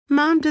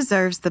Mom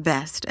deserves the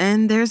best,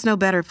 and there's no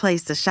better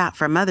place to shop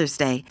for Mother's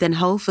Day than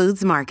Whole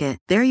Foods Market.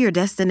 They're your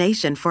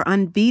destination for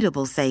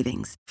unbeatable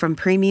savings, from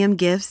premium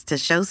gifts to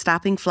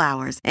show-stopping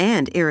flowers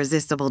and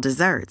irresistible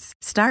desserts.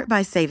 Start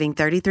by saving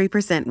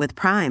 33% with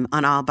Prime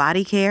on all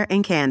body care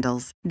and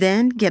candles.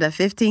 Then get a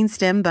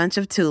 15-stem bunch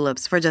of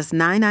tulips for just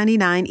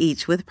 $9.99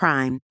 each with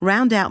Prime.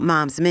 Round out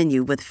Mom's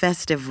menu with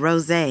festive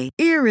rosé,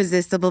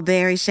 irresistible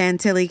berry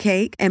chantilly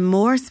cake, and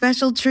more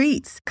special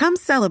treats. Come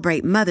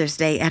celebrate Mother's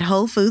Day at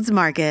Whole Foods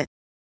Market.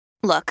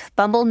 Look,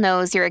 Bumble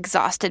knows you're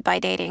exhausted by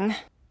dating.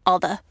 All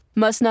the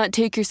must not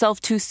take yourself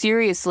too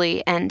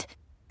seriously and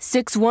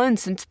 6'1"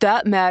 since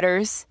that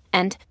matters.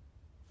 And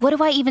what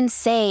do I even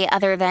say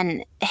other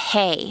than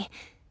hey?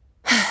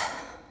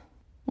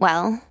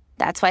 Well,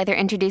 that's why they're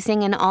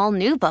introducing an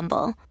all-new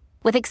Bumble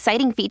with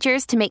exciting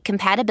features to make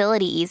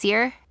compatibility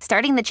easier,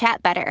 starting the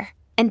chat better,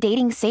 and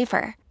dating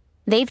safer.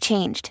 They've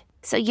changed,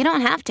 so you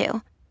don't have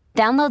to.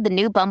 Download the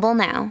new Bumble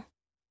now.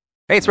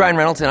 Hey, it's Ryan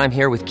Reynolds, and I'm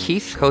here with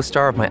Keith,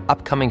 co-star of my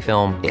upcoming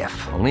film,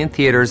 If, only in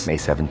theaters May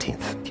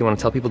 17th. Do you want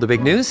to tell people the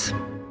big news?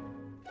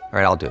 All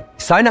right, I'll do it.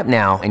 Sign up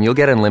now and you'll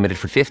get unlimited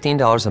for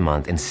 $15 a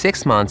month and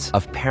 6 months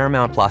of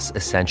Paramount Plus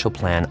Essential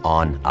Plan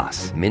on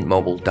us.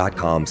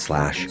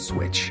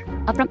 MintMobile.com/switch.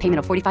 Upfront payment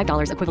of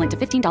 $45 equivalent to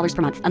 $15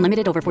 per month.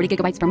 Unlimited over 40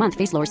 gigabytes per month.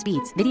 Face lower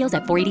speeds. Videos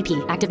at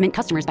 480p. Active Mint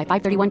customers by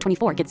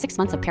 531.24 get 6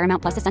 months of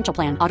Paramount Plus Essential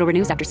Plan. Auto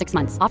renews after 6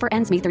 months. Offer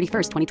ends May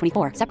 31st,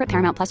 2024. Separate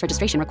Paramount Plus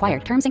registration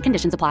required. Terms and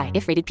conditions apply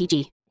if rated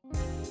PG.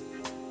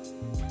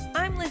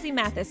 I'm Lizzie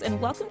Mathis,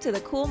 and welcome to the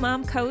Cool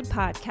Mom Code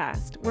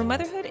podcast, where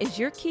motherhood is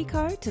your key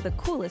card to the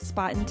coolest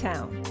spot in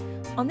town.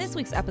 On this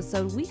week's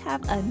episode, we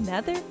have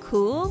another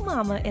cool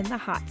mama in the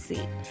hot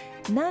seat.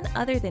 None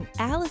other than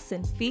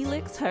Allyson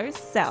Felix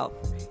herself.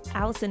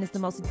 Allyson is the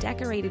most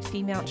decorated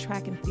female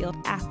track and field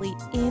athlete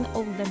in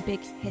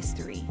Olympic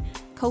history,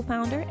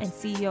 co-founder and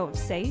CEO of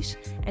SAISH,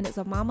 and is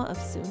a mama of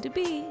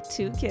soon-to-be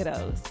 2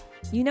 kiddos.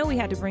 You know we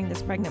had to bring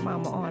this pregnant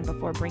mama on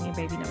before bringing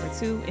baby number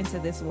 2 into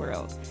this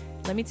world.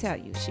 Let me tell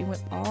you, she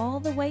went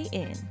all the way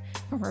in,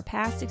 from her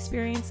past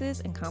experiences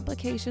and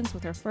complications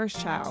with her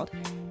first child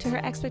to her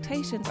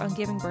expectations on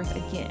giving birth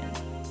again.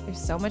 There's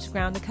so much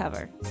ground to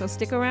cover, so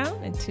stick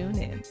around and tune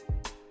in.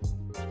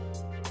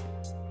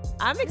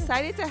 I'm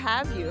excited to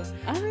have you.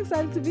 I'm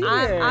excited to be here.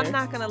 I'm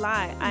not going to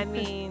lie. I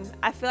mean,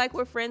 I feel like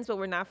we're friends, but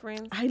we're not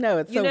friends. I know,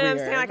 it's so weird. You know what I'm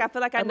saying? Like, I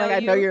feel like I know you. I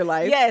know your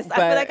life. Yes, I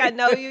feel like I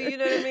know you. You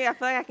know what I mean? I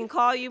feel like I can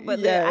call you, but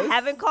yes. I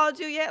haven't called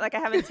you yet. Like, I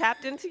haven't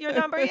tapped into your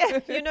number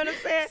yet. You know what I'm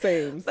saying?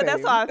 Same. But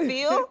that's how I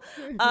feel.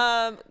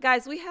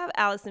 Guys, we have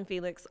Allyson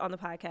Felix on the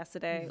podcast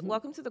today. Mm-hmm.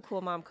 Welcome to the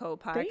Cool Mom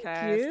Code podcast.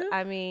 Thank you.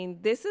 I mean,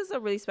 this is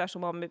a really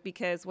special moment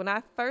because when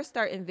I first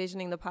started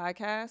envisioning the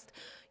podcast,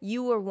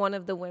 you were one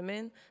of the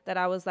women that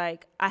I was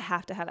like, I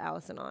have to have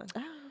Allyson on.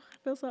 Oh, I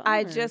feel so honored.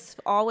 I just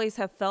always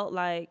have felt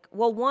like,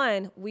 well,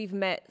 one, we've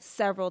met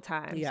several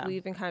times. Yeah.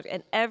 We've encountered,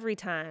 and every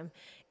time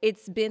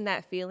it's been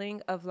that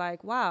feeling of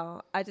like,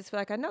 wow, I just feel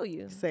like I know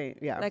you. Same,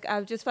 yeah. Like, I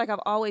just feel like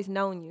I've always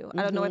known you.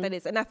 I don't know what that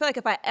is. And I feel like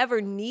if I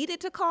ever needed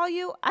to call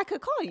you, I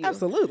could call you.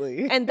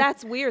 Absolutely. And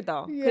that's weird,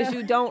 though, because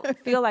you don't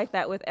feel like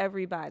that with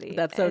everybody.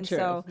 That's so and true.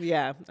 So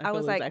yeah. I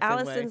was like,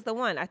 Allyson's the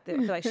one. I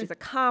feel like she's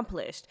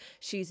accomplished.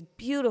 She's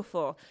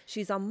beautiful.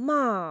 She's a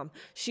mom.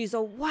 She's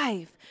a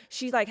wife.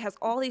 She like has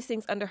all these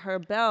things under her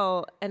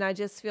belt. And I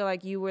just feel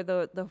like you were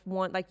the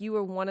one, like you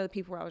were one of the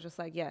people where I was just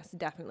like, yes,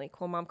 definitely.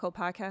 Cool Mom Code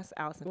podcast,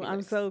 Allyson Well,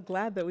 Felix. I'm so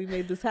glad that we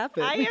made this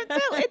happen. I am too.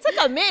 It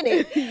took a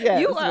minute. Yes,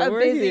 you are a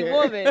busy here.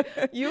 woman.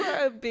 You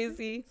are a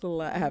busy It's a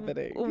lot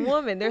happening.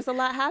 woman. There's a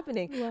lot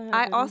happening.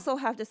 I also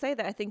have to say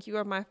that I think you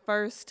are my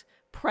first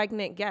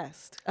pregnant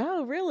guest.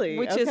 Oh, really?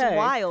 Which okay. is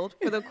wild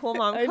for the Cool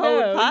Mom I Code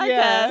know, podcast.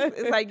 yeah.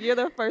 It's like you're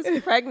the first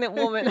pregnant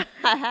woman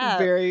I have.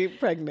 Very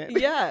pregnant.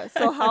 Yeah.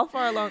 So how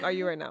far along are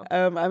you right now?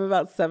 I'm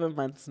about 7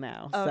 months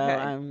now. Okay. So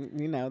I'm,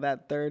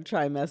 that 3rd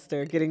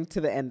trimester, getting to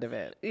the end of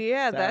it.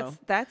 Yeah, So.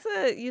 that's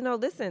a,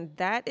 listen,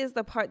 that is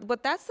the part,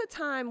 but that's the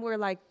time where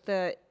like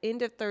the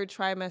end of 3rd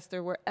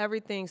trimester where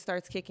everything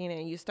starts kicking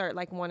in. You start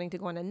like wanting to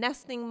go into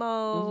nesting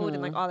mode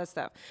and like all that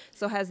stuff.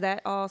 So has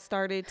that all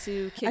started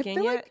to kick in I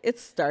feel yet? like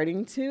it's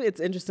starting to. It's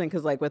interesting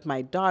because like with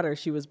my daughter,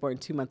 she was born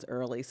 2 months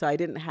early. So I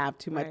didn't have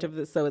too much of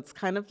this. So it's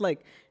kind of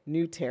like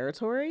new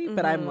territory.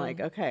 But I'm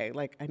like, okay,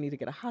 like I need to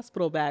get a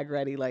hospital bag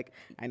ready. Like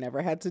I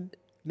never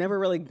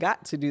really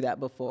got to do that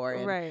before.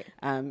 And, right.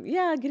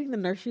 Getting the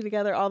nursery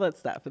together, all that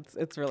stuff.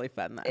 It's really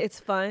fun though. It's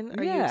fun.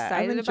 Are you Yeah, I'm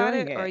excited about it,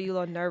 enjoying or are it. you a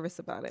little nervous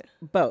about it?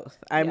 Both.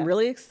 I'm Yeah.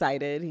 really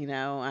excited.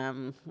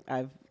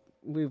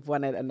 We've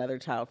wanted another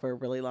child for a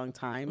really long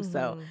time.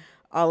 So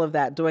all of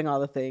that, doing all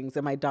the things.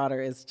 And my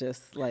daughter is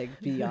just like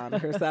beyond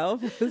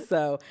herself.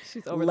 So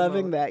She's over the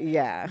loving moon. that.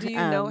 Yeah. Do you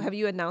know, have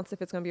you announced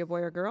if it's going to be a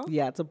boy or girl?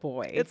 Yeah, it's a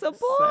boy. It's a boy.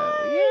 So,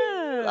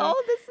 yeah.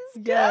 Oh, this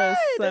is good. Yes,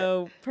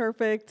 so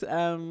perfect.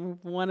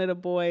 Wanted a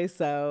boy,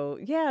 so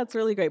yeah, it's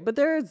really great. But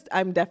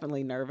I'm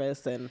definitely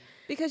nervous and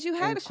because you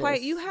had anxious.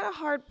 a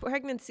hard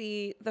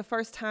pregnancy the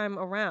first time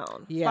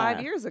around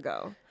 5 years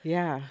ago.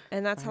 Yeah.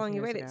 And that's how long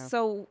you waited.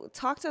 So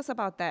talk to us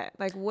about that.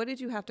 Like, what did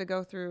you have to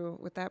go through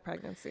with that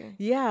pregnancy?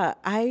 Yeah,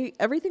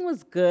 everything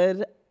was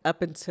good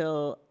up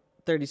until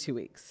 32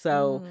 weeks.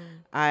 So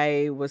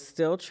I was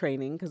still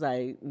training because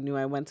I knew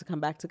I wanted to come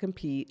back to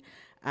compete.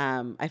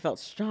 I felt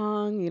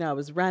strong, I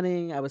was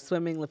running, I was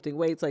swimming, lifting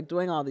weights, like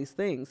doing all these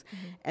things.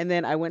 And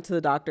then I went to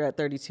the doctor at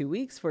 32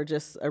 weeks for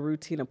just a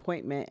routine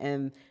appointment.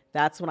 And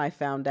that's when I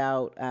found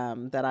out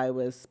that I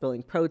was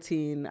spilling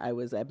protein. I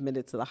was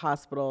admitted to the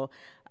hospital.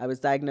 I was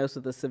diagnosed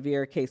with a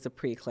severe case of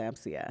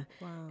preeclampsia.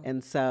 Wow.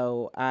 And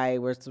so I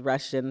was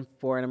rushed in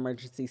for an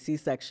emergency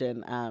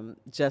C-section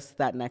just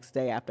that next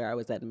day after I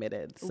was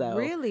admitted. So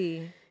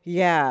really?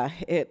 Yeah,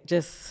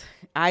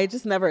 I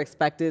just never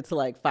expected to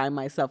like find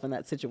myself in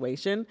that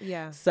situation.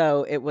 Yeah.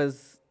 So it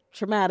was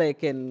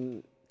traumatic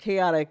and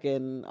chaotic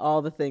and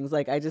all the things.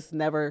 Like I just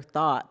never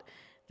thought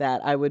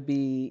that I would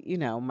be,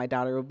 my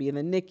daughter would be in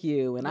the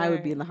NICU and I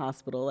would be in the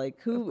hospital. Like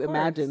who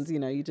imagines,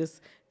 you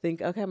just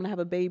think, okay, I'm going to have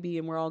a baby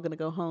and we're all going to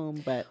go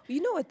home. But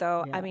you know what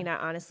though? Yeah. I mean, I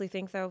honestly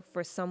think though,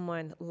 for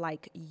someone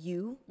like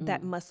you,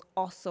 that must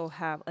also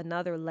have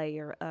another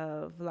layer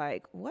of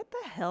like, what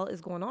the hell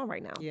is going on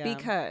right now? Yeah.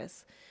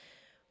 Because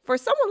for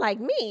someone like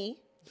me,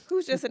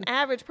 who's just an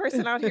average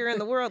person out here in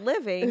the world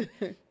living,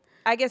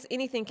 I guess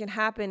anything can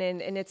happen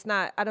and it's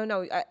not, I don't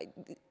know.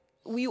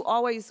 You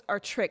always are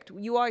tricked.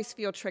 You always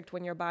feel tricked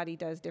when your body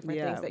does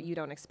different things that you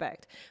don't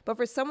expect. But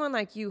for someone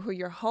like you, who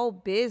your whole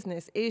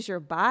business is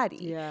your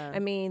body, I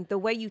mean, the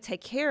way you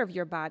take care of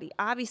your body,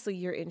 obviously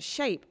you're in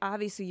shape.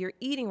 Obviously you're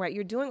eating right.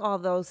 You're doing all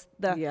those,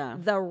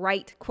 the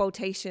right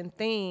quotation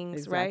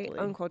things, right?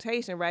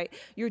 Unquotation, right?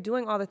 You're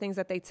doing all the things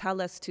that they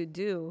tell us to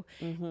do.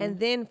 And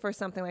then for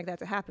something like that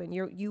to happen,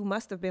 you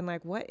must have been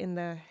like, what in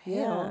the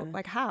hell?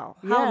 Like how?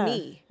 How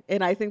me?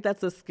 And I think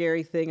that's the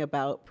scary thing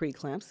about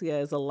preeclampsia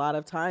is a lot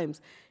of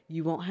times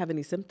you won't have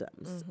any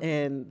symptoms.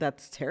 And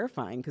that's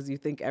terrifying because you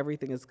think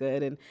everything is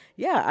good. And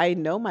yeah, I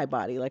know my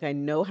body. Like I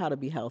know how to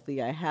be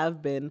healthy. I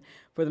have been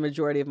for the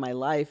majority of my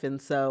life.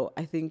 And so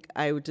I think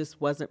I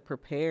just wasn't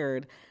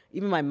prepared,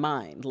 even my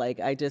mind. Like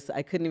I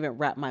couldn't even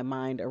wrap my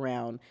mind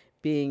around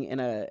being in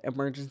an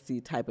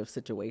emergency type of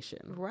situation.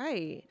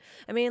 Right.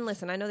 I mean,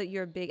 listen, I know that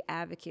you're a big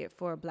advocate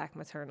for Black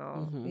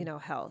maternal,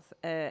 health,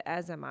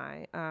 as am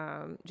I,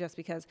 just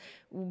because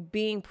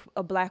being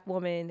a Black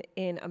woman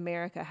in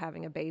America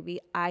having a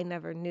baby, I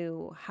never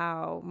knew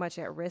how much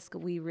at risk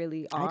we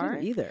really are. I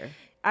didn't either.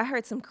 I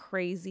heard some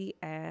crazy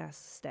ass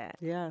stat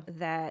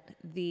that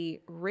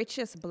the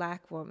richest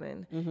Black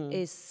woman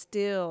is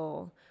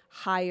still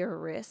higher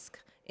risk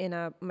in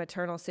a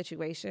maternal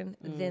situation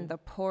than the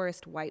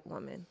poorest white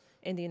woman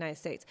in the United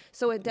States.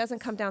 So it doesn't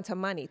come down to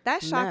money.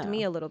 That shocked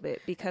me a little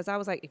bit because I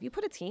was like, if you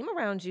put a team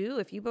around you,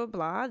 if you blah,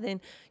 blah, then,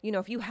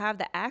 if you have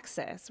the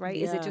access, right?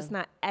 Is it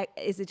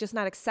just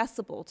not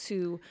accessible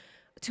to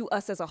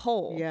us as a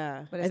whole?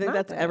 Yeah. I think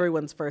that's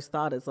everyone's first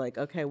thought is like,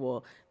 okay,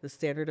 well, the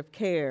standard of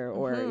care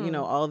or,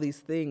 all these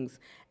things.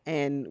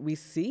 And we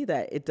see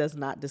that it does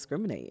not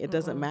discriminate. It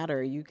doesn't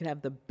matter. You can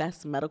have the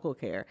best medical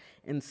care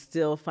and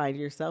still find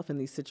yourself in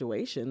these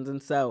situations.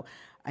 And so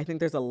I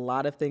think there's a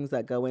lot of things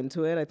that go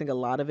into it. I think a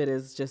lot of it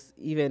is just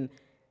even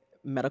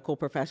medical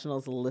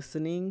professionals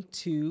listening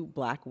to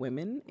Black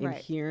women and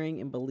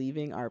hearing and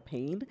believing our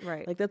pain.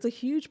 Right. Like that's a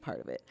huge part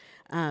of it.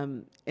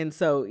 And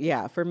so,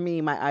 for me,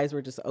 my eyes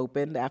were just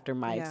opened after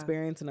my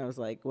experience. And I was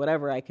like,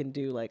 whatever I can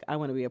do, like I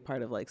want to be a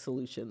part of like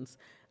solutions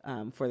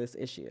for this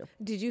issue.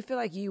 Did you feel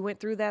like you went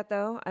through that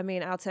though? I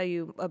mean, I'll tell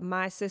you,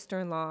 my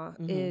sister-in-law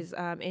is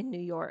in New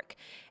York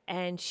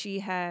and she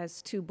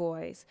has 2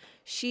 boys.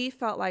 She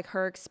felt like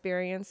her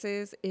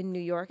experiences in New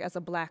York as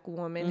a Black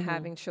woman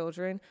having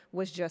children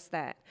was just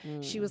that.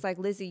 She was like,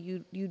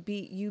 Lizzie, you'd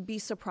be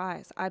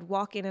surprised. I'd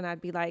walk in and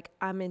I'd be like,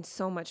 I'm in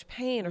so much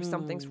pain or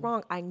something's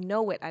wrong. I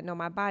know it. I know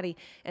my body.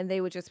 And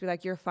they would just be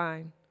like, you're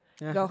fine.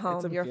 Go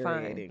home. You're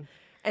fine.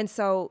 And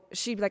so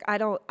she'd be like, I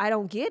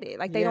don't get it.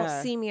 Like they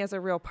don't see me as a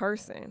real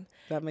person.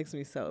 That makes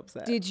me so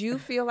upset. Did you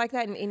feel like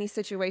that in any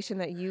situation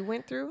that you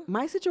went through?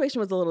 My situation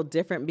was a little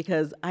different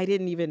because I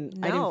didn't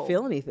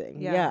feel anything.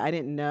 Yeah, I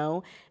didn't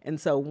know. And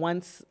so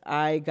once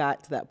I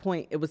got to that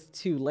point, it was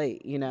too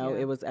late.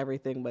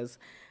 Everything was,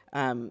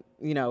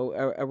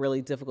 a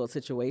really difficult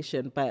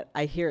situation. But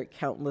I hear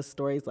countless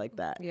stories like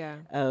that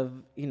of,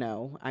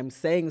 I'm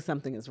saying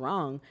something is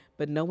wrong,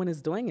 but no one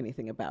is doing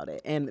anything about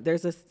it. And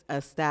there's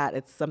a stat,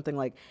 it's something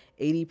like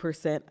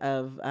 80%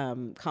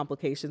 of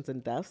complications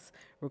and deaths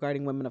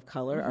regarding women of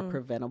color are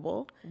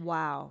preventable.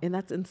 Wow. And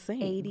that's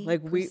insane. 80%.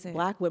 Like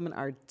Black women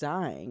are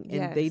dying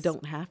and they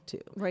don't have to.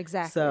 Right,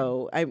 exactly.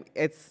 So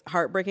it's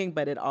heartbreaking,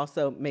 but it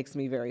also makes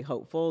me very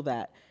hopeful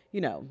that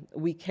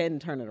we can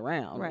turn it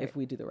around if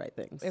we do the right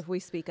things. If we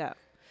speak up.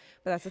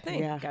 But that's the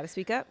thing. Got to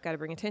speak up, got to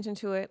bring attention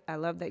to it. I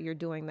love that you're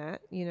doing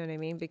that. You know what I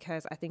mean?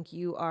 Because I think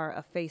you are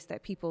a face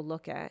that people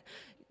look at.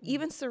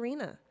 Even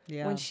Serena,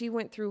 Yeah. when she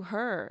went through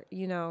her,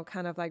 you know,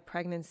 kind of like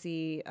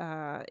pregnancy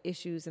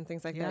issues and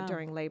things like that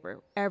during labor,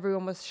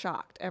 everyone was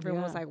shocked.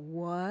 Everyone was like,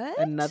 what?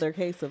 Another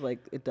case of like,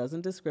 it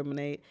doesn't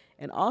discriminate.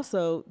 And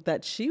also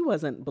that she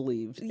wasn't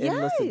believed and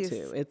listened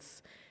to.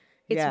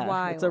 It's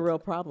wild. It's a real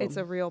problem. It's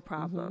a real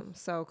problem.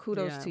 So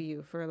kudos to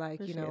you for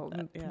like, you know,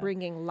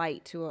 bringing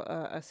light to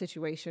a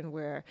situation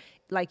where,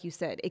 like you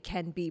said, it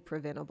can be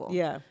preventable.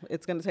 Yeah.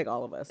 It's going to take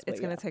all of us. It's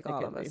going to take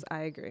all of us.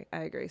 I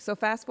agree. So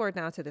fast forward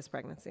now to this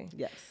pregnancy.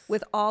 Yes.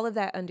 With all of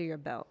that under your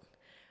belt,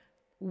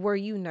 were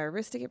you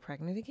nervous to get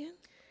pregnant again?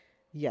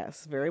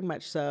 Yes, very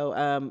much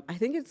so. I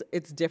think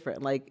it's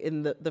different. Like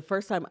in the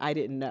first time I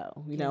didn't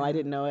know, I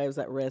didn't know I was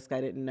at risk.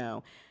 I didn't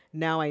know.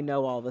 Now I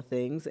know all the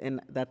things,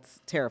 and that's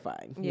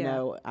terrifying. You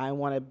know, I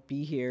want to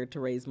be here to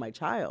raise my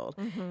child.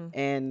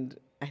 And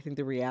I think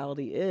the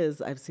reality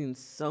is I've seen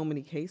so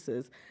many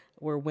cases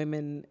where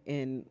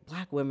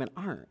Black women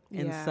aren't.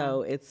 And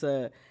so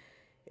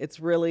it's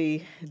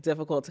really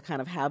difficult to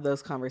kind of have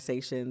those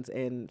conversations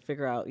and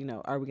figure out,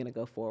 are we going to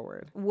go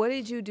forward? What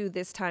did you do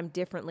this time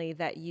differently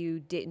that you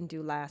didn't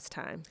do last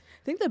time?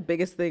 I think the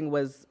biggest thing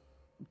was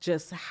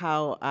just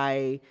how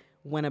I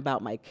went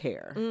about my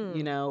care,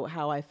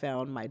 how I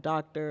found my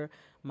doctor,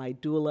 my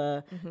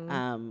doula.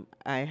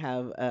 I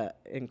have an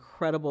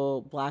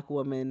incredible Black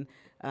woman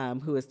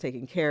who is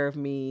taking care of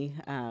me,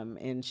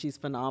 and she's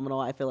phenomenal.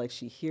 I feel like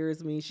she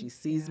hears me, she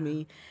sees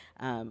me.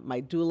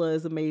 My doula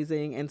is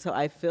amazing, and so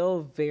I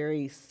feel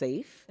very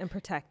safe and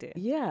protected.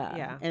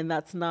 Yeah, and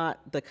that's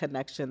not the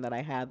connection that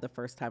I had the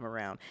first time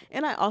around.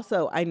 And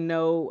I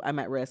know I'm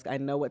at risk. I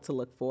know what to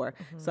look for,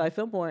 so I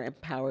feel more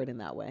empowered in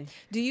that way.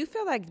 Do you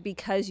feel like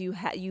because you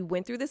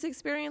went through this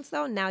experience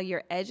though, now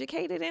you're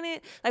educated in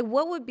it? Like,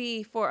 what would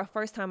be for a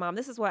first-time mom?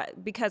 This is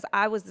what, because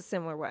I was the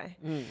similar way.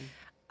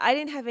 I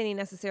didn't have any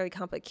necessarily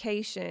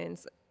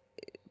complications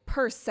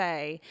per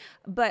se,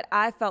 but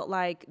I felt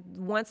like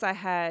once I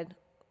had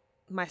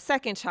my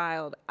second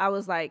child, I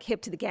was like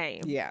hip to the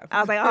game. Yeah. I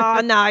was like,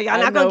 oh no, y'all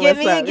not gonna get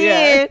me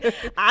again. Yeah.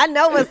 I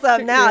know what's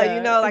up now.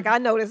 Like I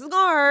know this is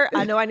gonna hurt.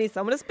 I know I need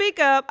someone to speak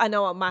up. I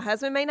know my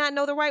husband may not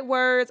know the right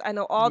words. I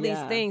know all these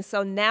things.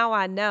 So now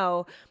I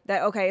know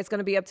that, okay, it's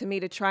gonna be up to me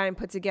to try and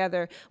put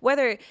together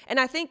and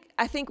I think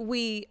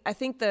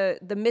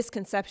the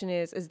misconception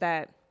is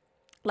that,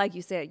 like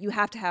you said, you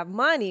have to have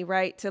money,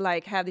 right, to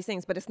like have these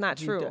things, but it's not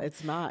true.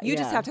 It's not. You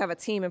just have to have a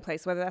team in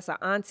place, whether that's an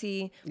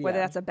auntie, whether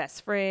that's a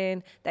best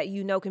friend that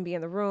can be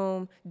in the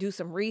room, do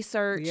some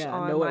research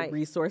on know what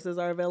resources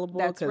are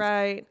available. That's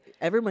right.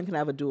 Everyone can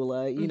have a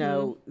doula,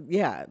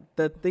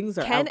 the things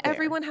are out there. Can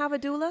everyone have a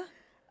doula?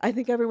 I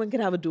think everyone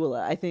can have a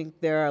doula. I think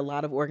there are a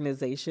lot of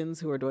organizations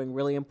who are doing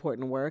really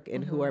important work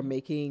and who are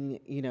making,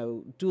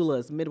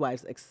 doulas,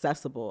 midwives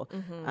accessible.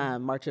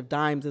 March of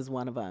Dimes is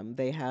one of them.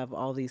 They have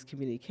all these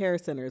community care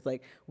centers.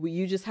 Like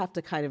you just have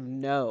to kind of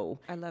know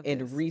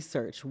and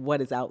research what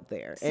is out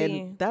there.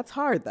 And that's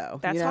hard though.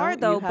 That's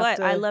hard though,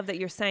 but I love that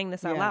you're saying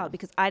this out loud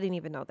because I didn't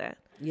even know that.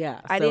 Yeah.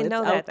 I didn't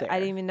know that. I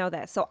didn't even know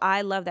that. So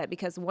I love that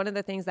because one of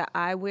the things that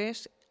I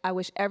wish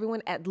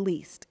everyone at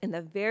least, in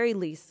the very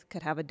least,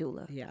 could have a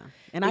doula. Yeah.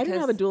 And I didn't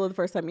have a doula the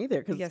first time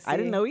either because I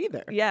didn't know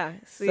either. Yeah.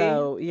 See?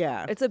 So,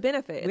 yeah. It's a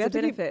benefit. It's a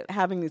benefit. Keep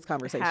having these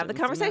conversations. Have the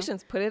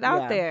conversations. Put it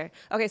out there.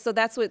 Okay, so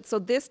so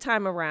this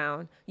time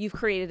around, you've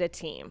created a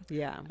team.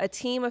 Yeah. A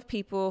team of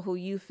people who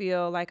you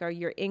feel like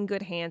you're in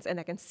good hands and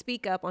that can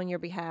speak up on your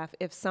behalf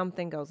if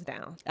something goes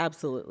down.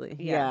 Absolutely.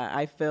 Yeah.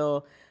 I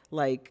feel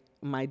like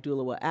my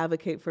doula will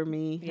advocate for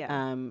me. Yeah.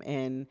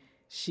 And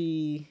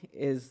she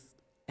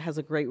has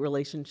a great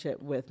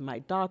relationship with my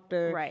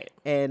doctor. Right.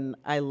 And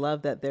I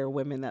love that there are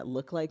women that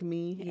look like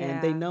me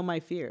and they know my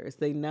fears.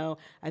 They know,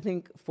 I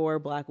think for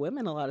Black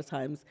women, a lot of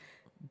times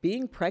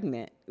being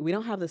pregnant, we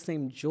don't have the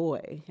same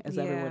joy as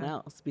everyone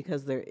else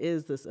because there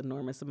is this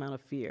enormous amount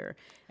of fear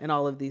and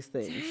all of these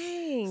things.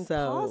 Dang,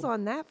 pause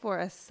on that for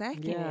a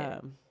second. Yeah.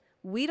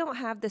 We don't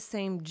have the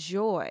same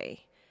joy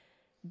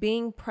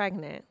being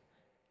pregnant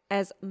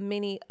as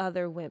many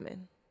other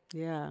women.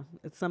 Yeah.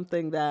 It's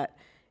something that,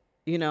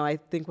 I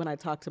think when I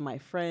talk to my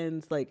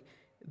friends, like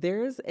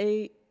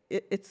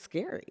it's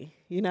scary,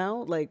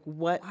 like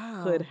what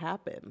could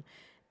happen.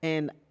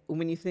 And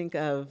when you think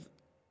of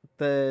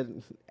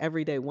the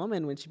everyday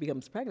woman, when she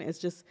becomes pregnant,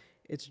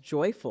 it's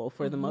joyful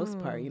for the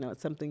most part.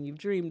 It's something you've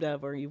dreamed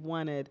of or you've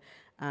wanted.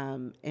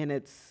 And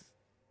it's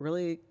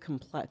really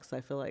complex,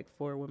 I feel like,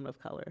 for women of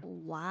color.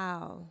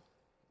 Wow.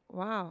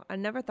 I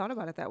never thought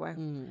about it that way.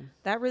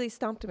 That really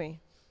stumped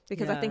me.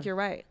 Because I think you're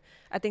right.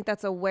 I think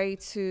that's a way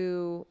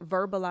to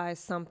verbalize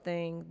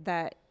something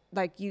that,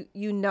 like, you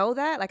know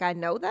that, like I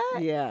know that.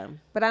 Yeah.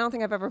 But I don't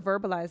think I've ever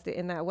verbalized it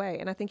in that way.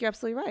 And I think you're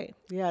absolutely right.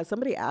 Yeah.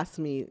 Somebody asked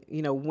me,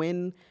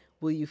 when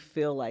will you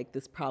feel like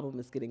this problem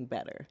is getting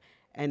better?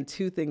 And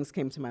two things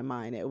came to my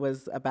mind. It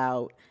was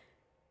about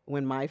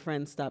when my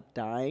friends stop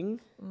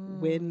dying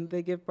when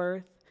they give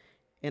birth.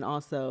 and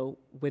also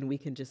when we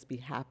can just be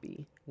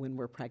happy when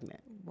we're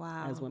pregnant.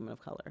 Wow. As women of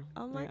color.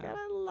 Oh my God,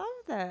 I love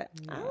that.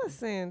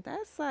 Allyson,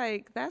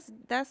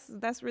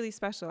 that's really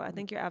special. I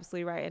think you're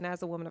absolutely right. And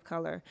as a woman of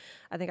color,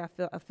 I think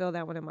I feel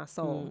that one in my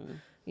soul.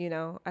 You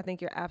know, I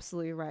think you're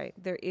absolutely right.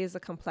 There is a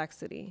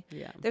complexity.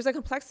 Yeah. There's a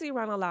complexity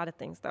around a lot of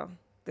things though.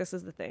 This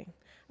is the thing.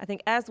 I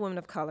think as women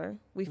of color,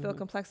 we feel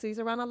complexities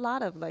around a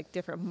lot of like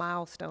different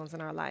milestones in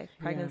our life.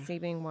 Pregnancy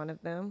being one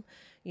of them,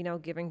 you know,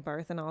 giving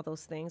birth and all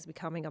those things,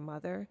 becoming a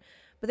mother,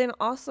 but then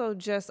also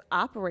just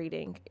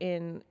operating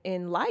in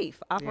life,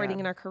 operating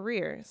in our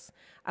careers.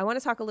 I want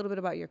to talk a little bit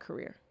about your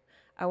career.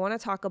 I want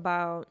to talk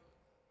about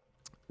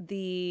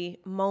the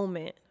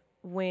moment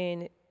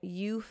when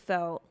you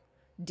felt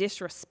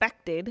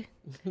disrespected,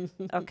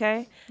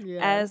 okay,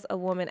 as a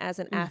woman, as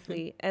an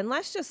athlete. And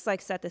let's just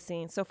like set the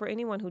scene. So for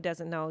anyone who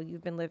doesn't know,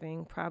 you've been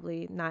living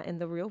probably not in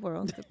the real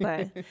world,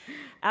 but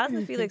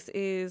Allyson Felix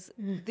is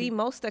the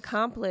most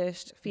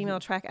accomplished female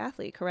track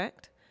athlete,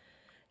 correct?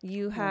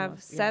 You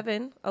have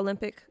 7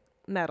 Olympic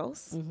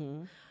medals.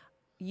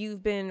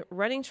 You've been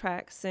running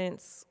track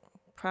since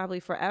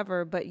probably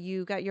forever, but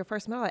you got your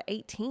first medal at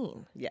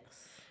 18. Yes.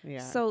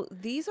 Yeah. So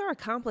these are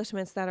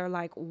accomplishments that are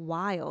like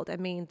wild. I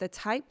mean, the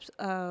types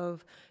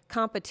of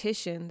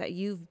competition that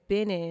you've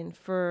been in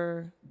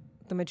for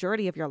the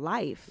majority of your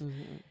life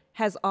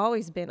has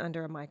always been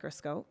under a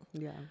microscope.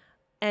 Yeah.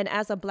 And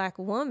as a Black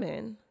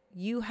woman,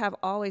 you have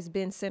always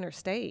been center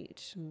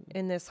stage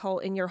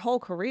in your whole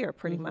career,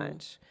 pretty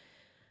much.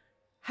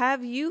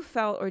 Have you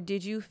felt, or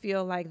did you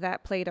feel like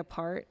that played a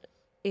part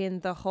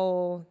in the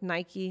whole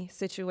Nike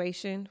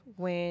situation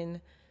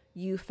when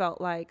you felt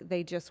like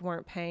they just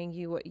weren't paying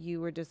you what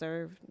you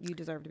deserved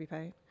to be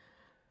paid?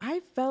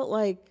 I felt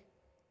like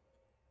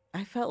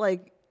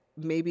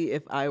maybe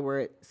if I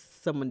were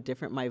someone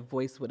different, my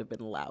voice would have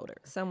been louder.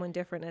 Someone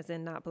different as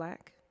in not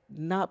Black?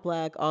 Not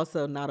Black,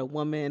 also not a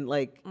woman.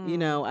 Like, you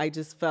know, I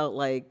just felt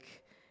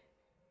like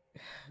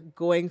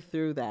going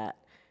through that,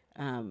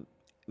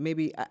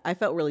 maybe I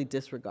felt really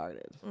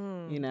disregarded,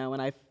 you know,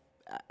 and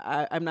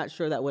I'm not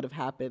sure that would have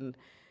happened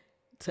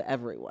to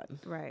everyone.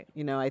 Right.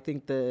 You know, I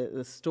think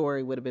the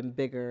story would have been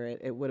bigger.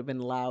 It would have been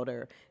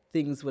louder.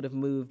 Things would have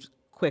moved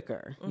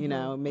quicker, you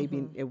know,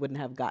 maybe it wouldn't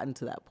have gotten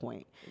to that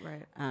point.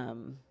 Right.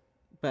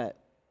 But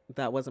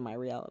that wasn't my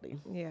reality.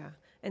 Yeah.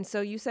 And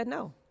so you said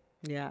no.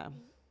 Yeah.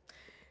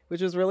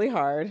 Which was really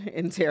hard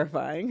and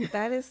terrifying.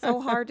 That is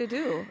so hard to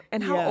do.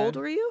 And how old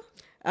were you?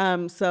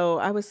 So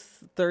I was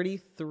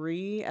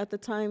 33 at the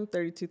time,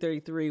 32,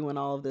 33 when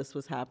all of this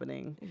was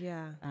happening.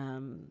 Yeah.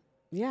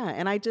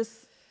 And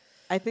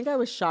I think I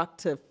was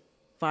shocked to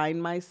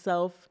find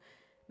myself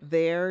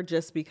there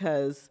just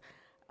because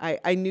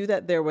I knew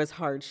that there was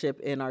hardship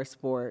in our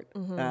sport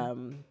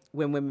when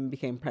women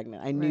became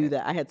pregnant. I knew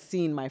that I had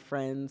seen my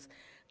friends,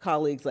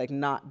 colleagues like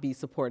not be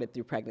supported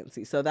through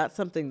pregnancy. So that's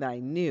something that I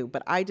knew,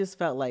 but I just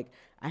felt like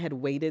I had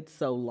waited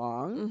so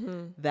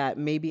long that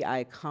maybe I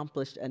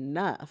accomplished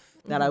enough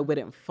that I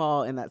wouldn't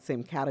fall in that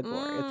same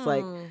category. It's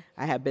like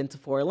I had been to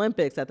 4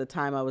 Olympics. At the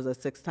time I was a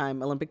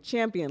 6-time Olympic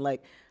champion.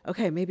 Like,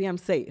 okay, maybe I'm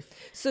safe.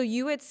 So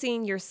you had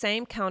seen your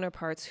same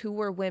counterparts who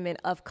were women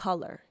of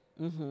color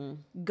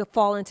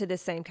fall into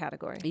this same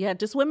category. Yeah,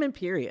 just women,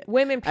 period.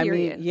 Women,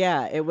 period. I mean,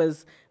 yeah, it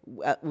was,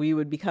 we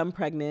would become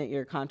pregnant,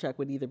 your contract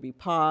would either be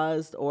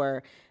paused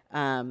or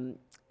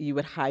you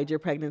would hide your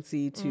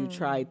pregnancy to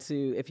try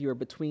to, if you were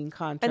between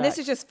contracts. And this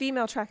is just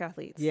female track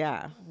athletes?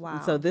 Yeah.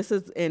 Wow. And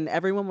so and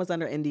everyone was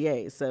under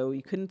NDA, so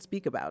you couldn't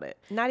speak about it.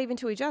 Not even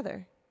to each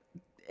other?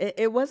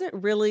 It wasn't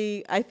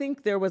really, I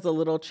think there was a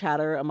little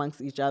chatter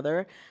amongst each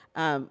other,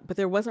 but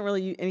there wasn't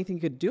really anything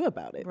you could do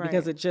about it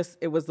because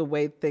it was the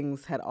way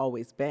things had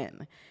always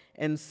been.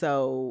 And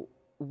so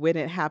when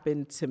it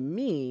happened to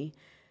me,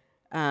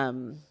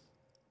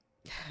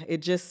 it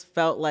just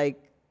felt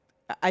like,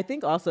 I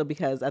think also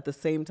because at the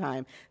same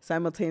time,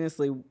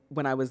 simultaneously,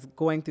 when I was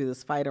going through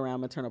this fight around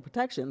maternal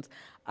protections,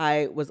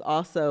 I was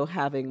also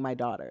having my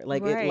daughter.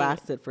 Like it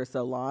lasted for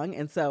so long.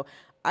 And so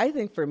I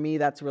think for me,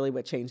 that's really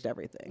what changed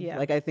everything. Yeah.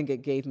 Like, I think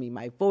it gave me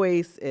my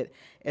voice. It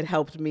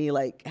helped me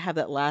like have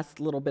that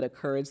last little bit of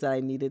courage that I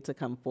needed to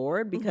come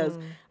forward because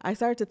I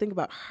started to think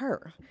about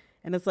her.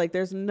 And it's like,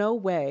 there's no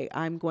way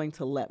I'm going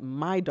to let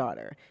my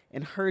daughter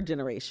and her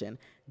generation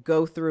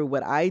go through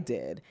what I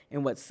did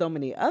and what so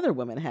many other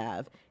women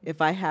have if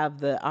I have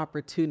the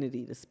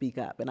opportunity to speak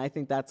up. And I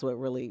think that's what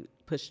really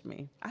pushed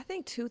me. I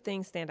think 2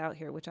 things stand out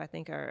here, which I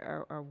think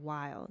are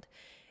wild,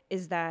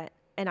 is that,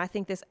 and I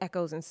think this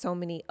echoes in so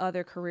many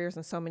other careers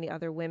and so many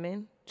other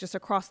women just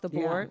across the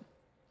board,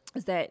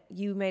 is that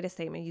you made a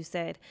statement. You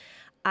said,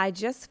 I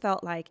just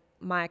felt like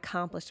my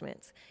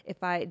accomplishments,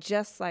 if I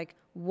just like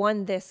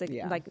won this,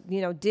 like,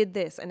 you know, did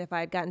this, and if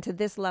I had gotten to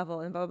this level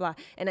and blah, blah,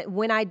 blah. And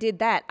when I did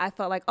that, I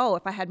felt like, oh,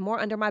 if I had more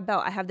under my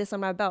belt, I have this on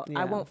my belt,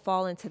 I won't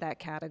fall into that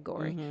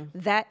category.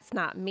 That's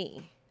not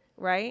me.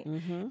 right?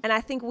 And I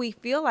think we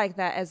feel like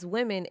that as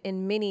women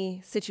in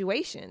many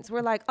situations.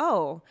 We're like,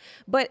 oh,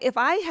 but if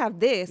I have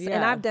this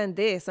and I've done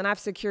this and I've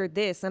secured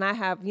this and I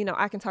have, you know,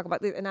 I can talk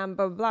about this and I'm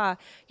blah, blah, blah.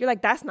 You're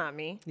like, that's not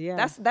me.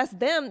 Yeah. That's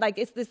them. Like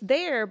it's this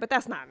there, but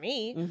that's not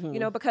me, you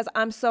know, because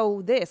I'm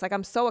so this, like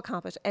I'm so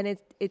accomplished. And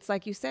it's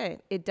like you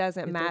said, it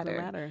doesn't matter.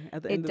 Doesn't matter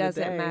at the end end of of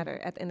the day. It doesn't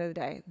matter at the end of the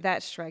day.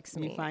 That strikes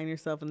me. You find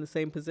yourself in the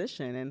same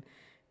position, and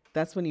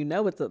that's when you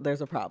know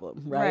there's a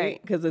problem,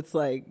 right? Because it's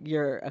like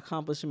your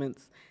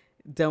accomplishments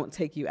don't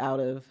take you out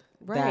of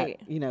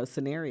that, you know,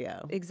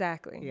 scenario.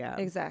 Exactly. Yeah.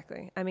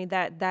 Exactly. I mean,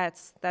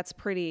 that's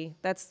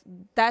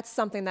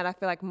something that I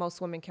feel like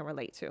most women can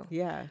relate to.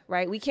 Yeah.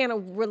 Right. We can't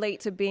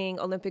relate to being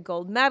Olympic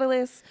gold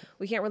medalists.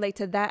 We can't relate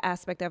to that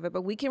aspect of it,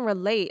 but we can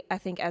relate, I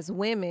think, as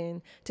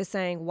women to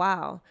saying,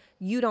 wow,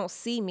 you don't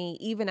see me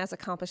even as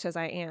accomplished as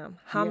I am.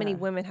 How many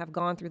women have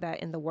gone through that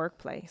in the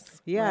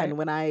workplace? Yeah. Right? And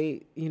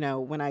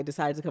when I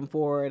decided to come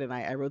forward and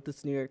I wrote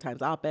this New York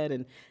Times op-ed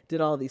and did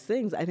all these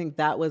things, I think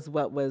that was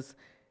what was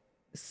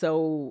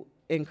so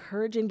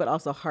encouraging, but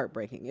also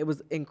heartbreaking. It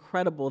was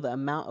incredible the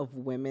amount of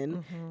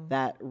women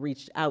that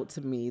reached out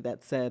to me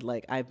that said,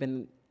 like, I've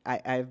been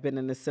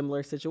in a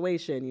similar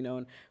situation, you know,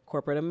 in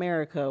corporate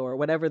America or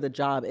whatever the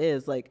job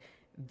is, like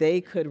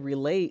they could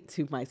relate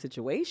to my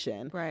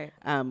situation. Right.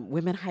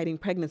 Women hiding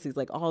pregnancies,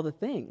 like all the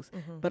things.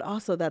 But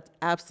also that's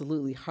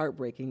absolutely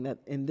heartbreaking that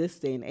in this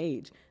day and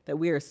age that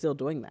we are still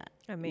doing that.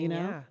 I mean, you know?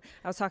 yeah.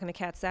 I was talking to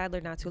Kat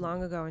Sadler not too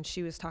long ago, and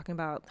she was talking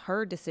about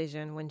her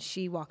decision when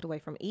she walked away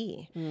from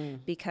E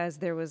because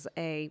there was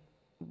a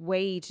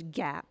wage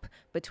gap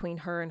between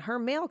her and her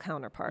male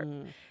counterpart.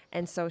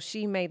 And so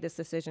she made this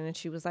decision and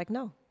she was like,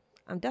 no,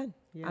 I'm done.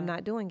 Yeah. I'm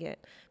not doing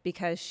it,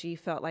 because she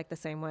felt like the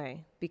same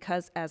way.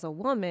 Because as a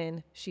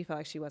woman, she felt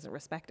like she wasn't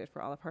respected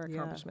for all of her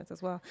accomplishments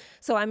as well.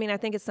 So, I mean, I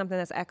think it's something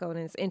that's echoed,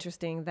 and it's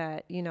interesting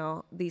that, you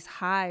know, these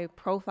high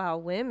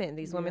profile women,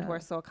 these women who are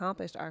so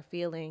accomplished are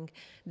feeling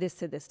this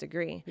to this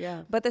degree.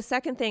 Yeah. But the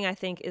second thing I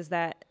think is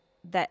that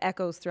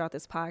echoes throughout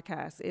this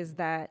podcast is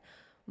that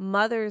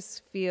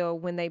mothers feel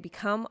when they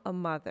become a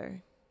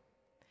mother,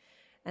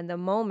 and the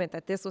moment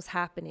that this was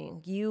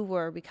happening, you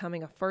were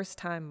becoming a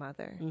first-time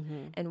mother.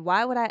 And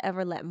why would I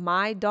ever let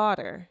my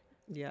daughter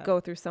go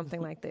through something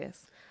like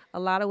this? A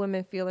lot of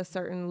women feel a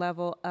certain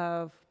level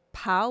of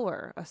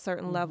power, a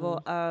certain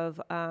level of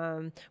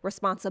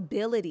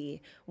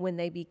responsibility when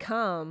they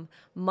become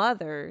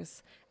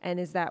mothers. And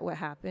is that what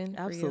happened?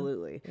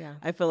 Absolutely. For you? Yeah.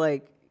 I feel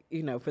like,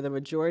 you know, for the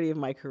majority of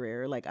my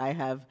career, like I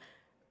have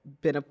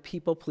been a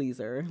people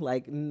pleaser,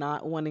 like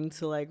not wanting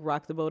to like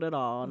rock the boat at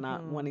all,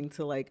 not wanting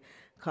to like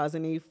cause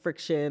any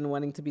friction,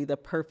 wanting to be the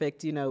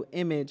perfect, you know,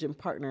 image and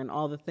partner and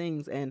all the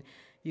things. And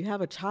you have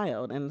a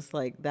child, and it's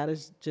like that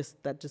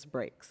just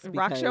breaks.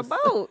 Rocks your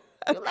boat.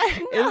 Like,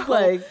 no. It's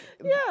like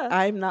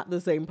I'm not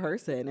the same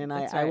person, and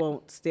I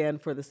won't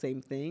stand for the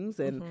same things.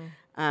 And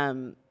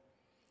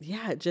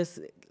it just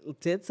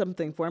did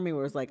something for me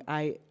where it's like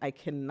I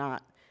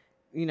cannot,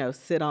 you know,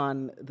 sit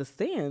on the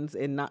stands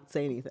and not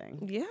say anything.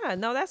 Yeah,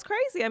 no, that's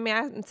crazy. I mean,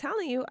 I'm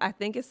telling you, I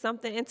think it's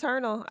something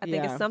internal. I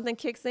think it's something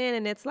kicks in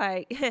and it's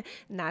like,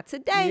 not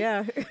today.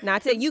 Yeah.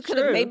 Not today. You could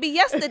have maybe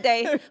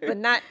yesterday, but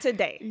not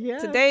today. Yeah.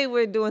 Today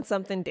we're doing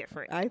something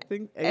different. I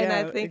think,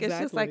 it's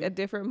just like a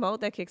different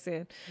mode that kicks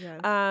in.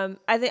 Yeah.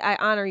 I think I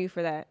honor you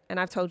for that. And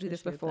I've told you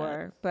this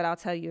before, but I'll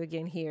tell you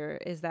again here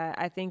is that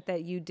I think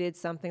that you did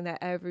something that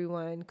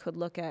everyone could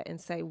look at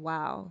and say,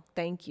 wow,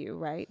 thank you,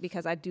 right?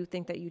 Because I do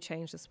think that you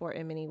changed the sport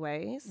in many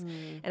ways.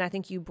 And I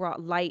think you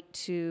brought light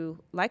to,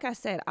 like I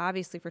said,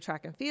 obviously for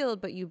track and field,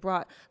 but you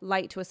brought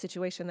light to a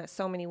situation that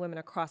so many women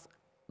across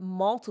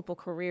multiple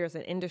careers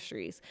and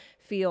industries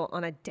feel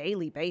on a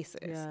daily basis.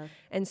 Yeah.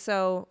 And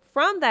so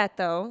from that,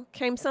 though,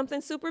 came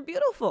something super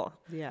beautiful.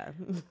 Yeah.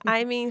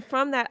 I mean,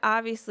 from that,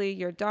 obviously,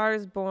 your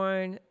daughter's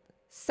born.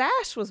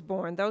 Sash was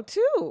born, though,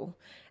 too.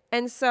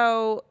 And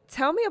so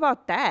tell me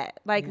about that.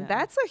 Like,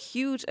 that's a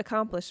huge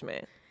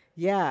accomplishment.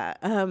 Yeah.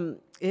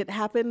 It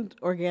happened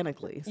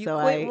organically. You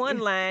quit one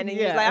line and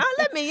you're like,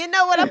 you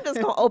know what? I'm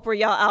just going to Oprah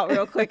y'all out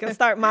real quick and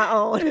start my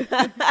own.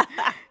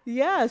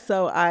 Yeah.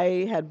 So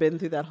I had been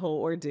through that whole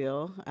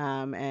ordeal.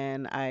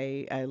 And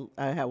I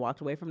had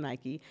walked away from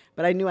Nike,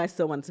 but I knew I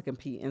still wanted to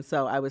compete. And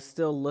so I was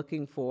still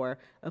looking for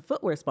a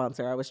footwear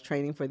sponsor. I was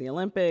training for the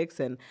Olympics,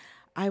 and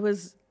I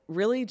was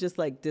really just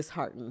like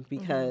disheartened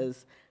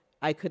because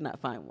I could not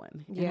find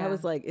one. Yeah. And I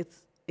was like,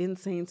 it's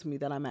insane to me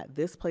that I'm at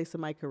this place in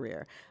my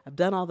career. I've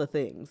done all the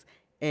things,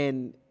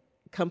 and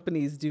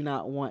companies do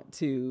not want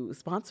to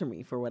sponsor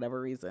me for whatever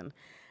reason.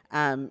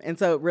 And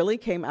so it really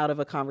came out of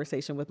a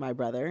conversation with my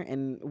brother,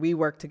 and we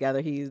worked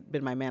together. He's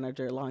been my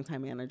manager,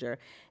 longtime manager.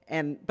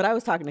 But I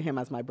was talking to him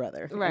as my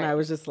brother. Right. And I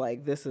was just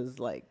like, this is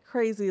like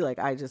crazy. Like,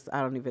 I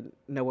don't even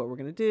know what we're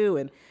going to do.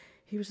 And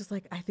he was just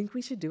like, I think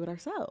we should do it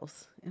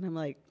ourselves. And I'm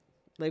like,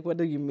 what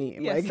do you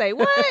mean? Yeah, like, say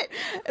what?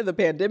 The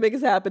pandemic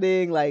is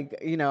happening.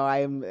 Like, you know,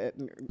 I'm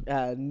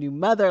a new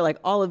mother, like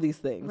all of these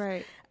things.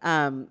 Right.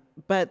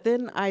 But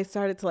then I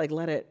started to like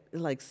let it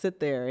like sit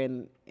there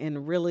and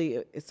really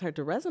it started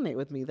to resonate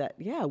with me that,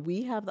 yeah,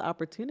 we have the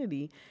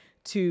opportunity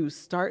to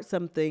start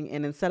something,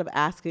 and instead of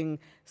asking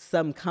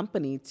some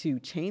company to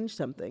change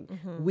something,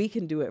 we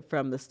can do it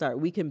from the start.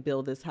 We can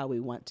build this how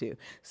we want to.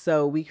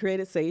 So we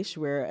created Seish.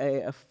 We're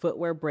a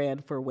footwear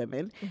brand for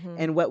women.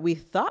 And what we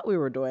thought we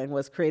were doing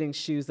was creating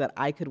shoes that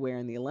I could wear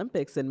in the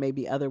Olympics and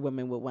maybe other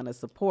women would want to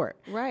support.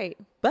 Right.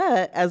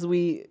 But as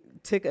we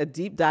took a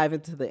deep dive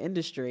into the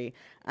industry,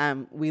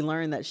 we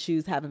learned that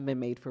shoes haven't been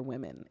made for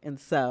women. And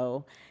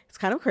so it's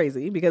kind of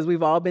crazy because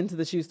we've all been to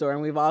the shoe store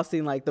and we've all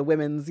seen like the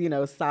women's,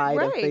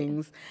 side of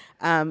things.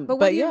 But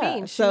what do you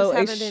mean? So a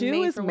Shoes haven't been shoe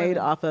made is for made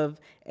women? off of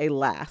a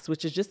last,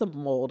 which is just a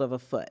mold of a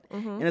foot.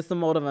 And it's the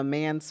mold of a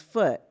man's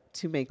foot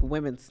to make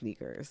women's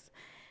sneakers.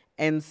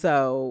 And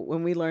so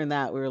when we learned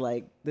that, we were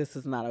like, this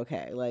is not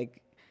okay.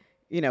 Like,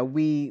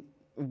 we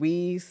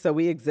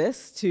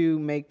exist to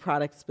make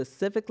products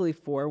specifically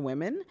for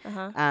women,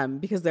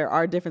 because there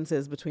are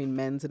differences between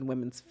men's and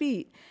women's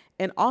feet.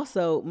 And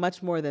also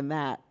much more than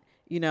that,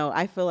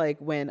 I feel like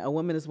when a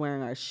woman is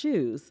wearing our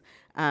shoes,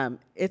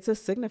 it's a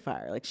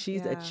signifier. Like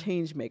she's a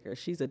change maker.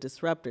 She's a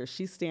disruptor.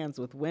 She stands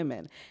with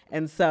women.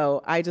 And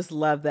so I just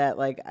love that.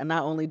 Like,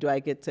 not only do I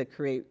get to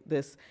create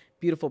this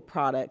beautiful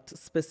product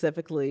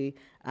specifically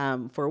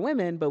for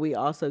women, but we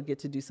also get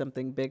to do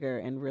something bigger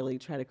and really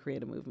try to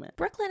create a movement.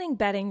 Brooklinen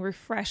Bedding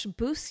Refresh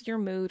boosts your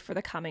mood for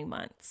the coming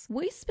months.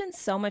 We spend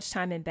so much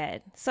time in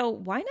bed, so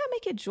why not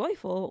make it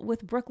joyful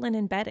with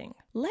Brooklinen Bedding?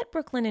 Let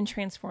Brooklinen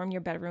transform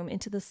your bedroom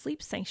into the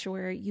sleep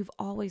sanctuary you've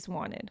always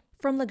wanted.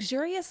 From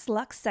luxurious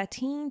luxe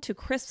sateen to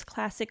crisp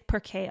classic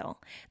percale,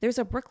 there's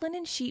a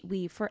Brooklinen sheet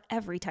weave for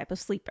every type of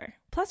sleeper.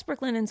 Plus,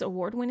 Brooklinen's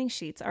award-winning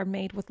sheets are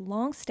made with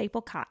long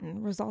staple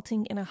cotton,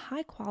 resulting in a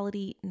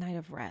high-quality night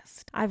of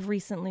rest. I've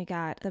recently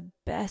got the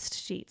best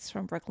sheets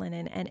from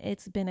Brooklinen, and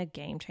it's been a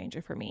game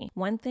changer for me.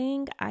 One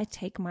thing, I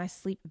take my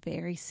sleep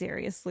very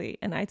seriously,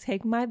 and I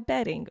take my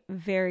bedding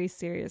very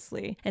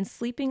seriously. And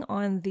sleeping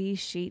on these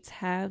sheets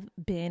have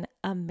been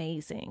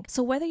amazing.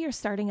 So whether you're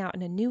starting out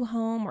in a new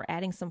home or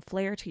adding some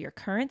flair to your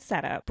current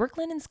setup,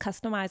 Brooklinen's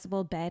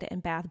customizable bed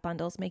and bath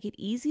bundles make it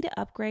easy to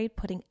upgrade,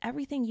 putting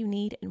everything you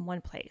need in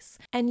one place.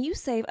 And you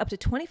save up to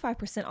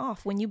 25%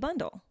 off when you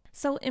bundle.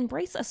 So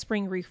embrace a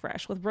spring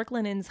refresh with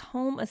Brooklinen's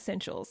home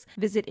essentials.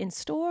 Visit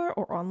in-store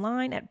or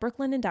online at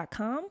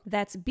brooklinen.com.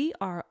 That's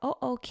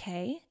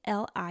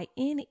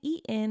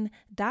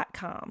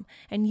BROOKLINEN.com.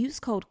 And use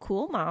code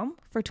COOLMOM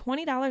for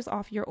 $20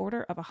 off your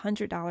order of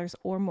 $100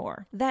 or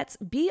more. That's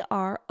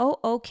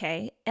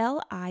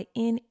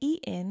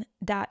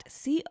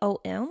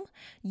BROOKLINEN.com.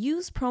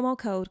 Use promo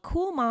code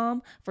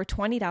COOLMOM for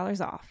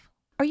 $20 off.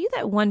 Are you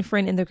that one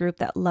friend in the group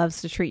that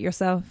loves to treat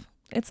yourself?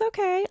 It's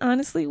okay.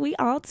 Honestly, we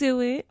all do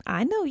it.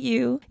 I know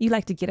you. You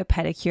like to get a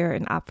pedicure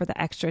and opt for the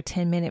extra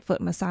 10-minute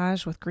foot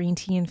massage with green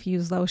tea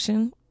infused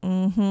lotion.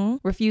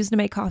 Refuse to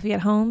make coffee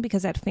at home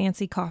because that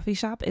fancy coffee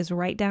shop is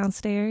right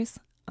downstairs.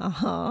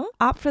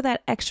 Opt for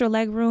that extra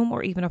leg room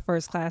or even a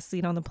first class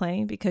seat on the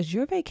plane because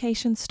your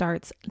vacation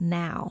starts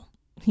now.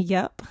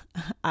 Yep,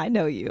 I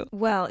know you.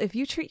 Well, if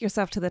you treat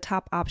yourself to the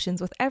top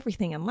options with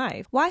everything in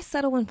life, why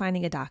settle when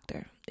finding a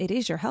doctor? It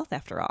is your health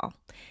after all.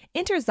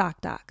 Enter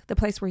ZocDoc, the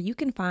place where you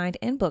can find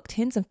and book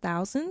tens of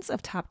thousands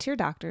of top-tier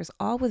doctors,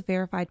 all with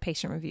verified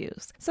patient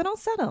reviews. So don't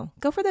settle.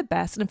 Go for the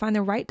best and find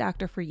the right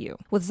doctor for you.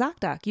 With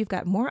ZocDoc, you've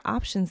got more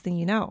options than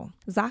you know.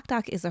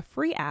 ZocDoc is a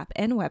free app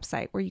and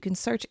website where you can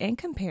search and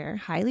compare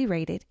highly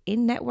rated,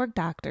 in-network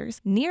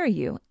doctors near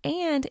you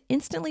and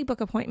instantly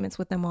book appointments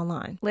with them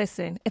online.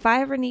 Listen, if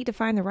I ever need to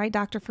find the right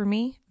doctor for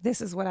me,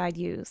 this is what I'd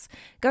use.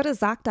 Go to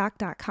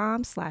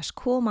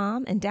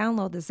ZocDoc.com/coolmom and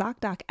download the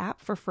ZocDoc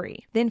app for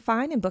free. Then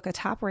find and book a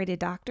top-rated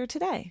doctor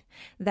today.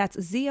 That's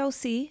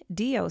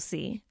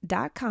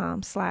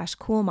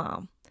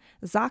ZocDoc.com/coolmom.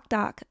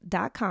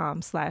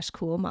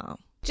 ZocDoc.com/coolmom.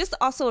 Just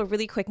also a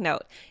really quick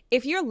note.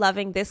 If you're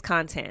loving this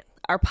content,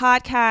 our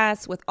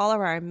podcast with all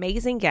of our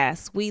amazing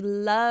guests, we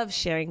love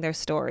sharing their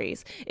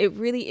stories. It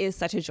really is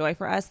such a joy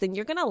for us. Then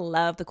you're going to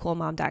love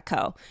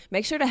thecoolmom.co.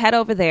 Make sure to head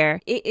over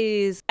there. It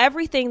is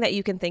everything that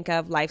you can think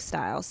of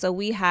lifestyle. So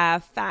we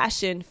have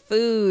fashion,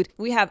 food.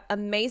 We have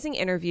amazing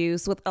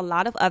interviews with a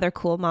lot of other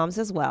cool moms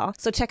as well.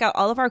 So check out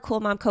all of our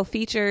Cool Mom Co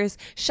features,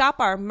 shop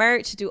our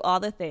merch, do all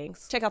the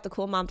things. Check out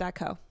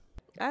thecoolmom.co.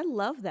 I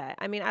love that.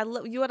 I mean,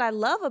 what I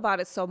love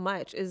about it so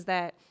much is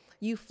that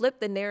you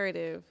flip the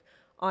narrative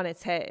on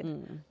its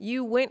head.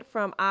 You went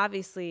from,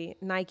 obviously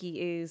Nike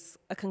is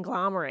a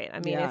conglomerate. I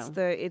mean,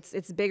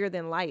 it's bigger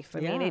than life. I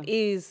mean, it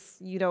is,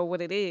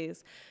 what it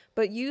is.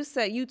 But you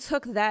said you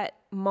took that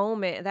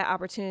moment, that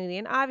opportunity,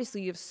 and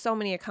obviously you have so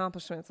many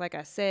accomplishments, like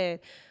I said,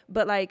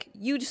 but like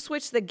you just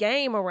switched the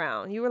game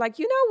around. You were like,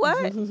 you know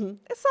what?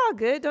 It's all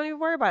good. Don't even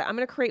worry about it. I'm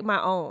going to create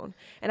my own.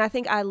 And I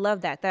think I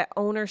love that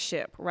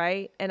ownership,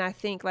 right? And I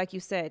think, like you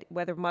said,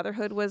 whether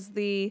motherhood was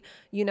the,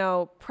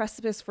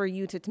 precipice for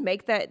you to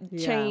make that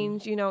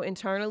change,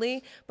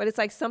 internally, but it's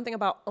like something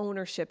about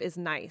ownership is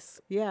nice.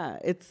 Yeah.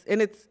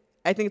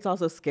 I think it's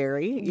also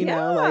scary, you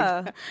know,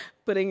 like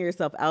putting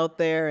yourself out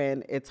there,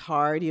 and it's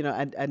hard,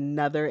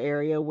 another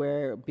area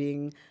where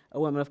being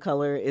a woman of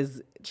color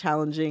is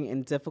challenging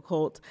and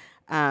difficult.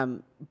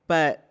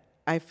 But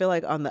I feel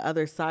like on the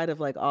other side of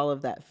like all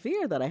of that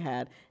fear that I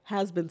had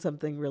has been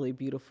something really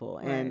beautiful.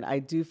 Right. And I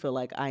do feel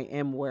like I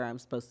am where I'm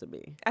supposed to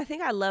be. I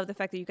think I love the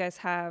fact that you guys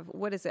have,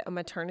 what is it, a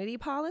maternity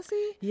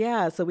policy?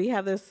 Yeah. So we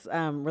have this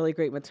really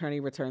great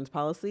maternity returns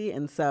policy.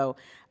 And so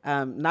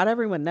not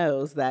everyone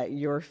knows that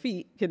your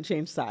feet can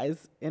change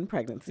size in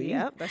pregnancy.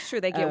 Yep, that's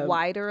true. They get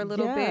wider a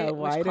little bit.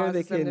 Wider.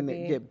 They can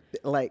get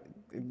like,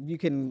 you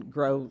can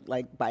grow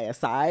like by a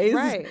size.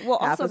 Right. Well,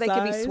 also they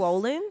can be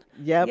swollen.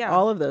 Yep. Yeah.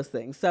 All of those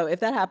things. So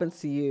if that happens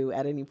to you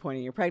at any point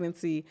in your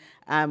pregnancy,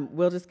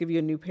 we'll just give you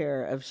a new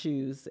pair of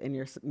shoes in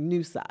your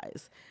new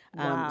size.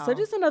 Wow. So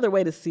just another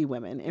way to see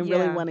women and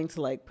really wanting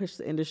to like push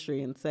the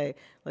industry and say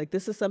like,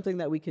 this is something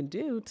that we can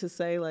do to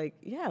say like,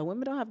 yeah,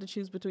 women don't have to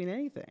choose between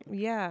anything.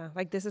 Yeah.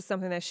 Like this is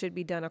something that should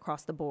be done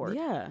across the board.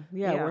 Yeah.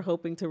 We're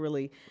hoping to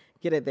really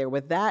get it there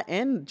with that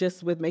and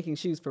just with making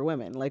shoes for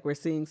women. Like we're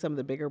seeing some of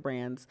the bigger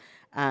brands,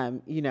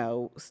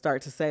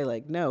 start to say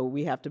like, no,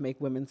 we have to make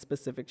women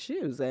specific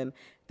shoes. And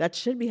that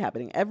should be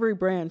happening. Every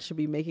brand should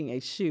be making a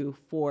shoe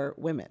for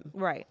women.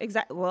 Right.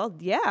 Exactly. Well,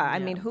 yeah. I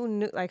mean, who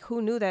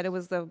knew that it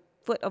was the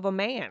foot of a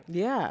man?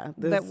 Yeah.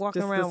 That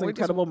walking around. This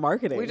incredible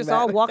marketing. We're just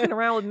all walking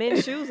around with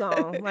men's shoes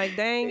on. Like,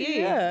 dang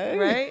yeah.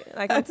 Right?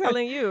 Like I'm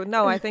telling you.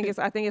 No, I think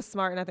it's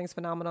smart and I think it's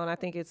phenomenal. And I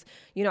think it's,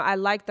 I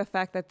like the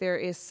fact that there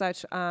is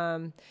such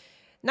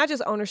not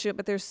just ownership,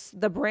 but there's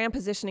the brand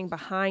positioning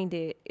behind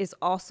it is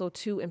also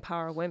to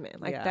empower women.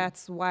 Like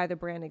that's why the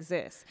brand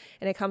exists.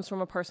 And it comes from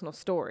a personal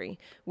story,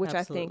 which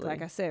Absolutely. I think,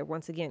 like I said,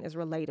 once again, is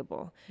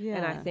relatable. Yeah.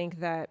 And I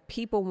think that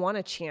people want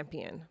to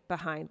champion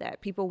behind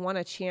that. People want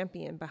to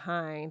champion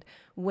behind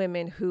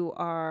women who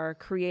are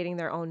creating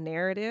their own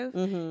narrative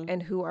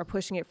and who are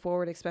pushing it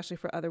forward, especially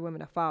for other women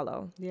to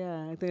follow.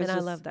 Yeah, I think I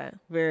love that.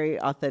 Very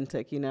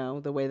authentic,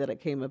 the way that it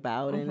came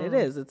about. And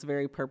it's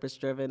very purpose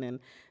driven.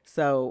 And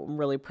so I'm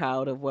really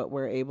proud of what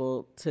we're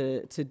able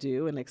to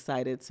do and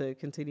excited to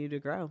continue to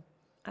grow.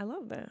 I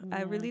love that. Yeah.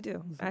 I really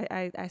do.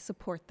 I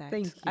support that.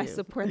 Thank you. I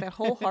support that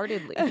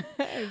wholeheartedly. I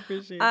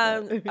appreciate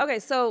that. Okay,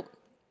 so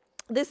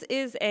this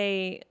is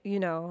a,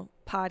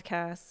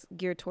 podcast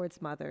geared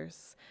towards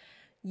mothers.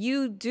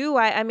 You do,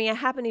 I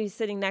happen to be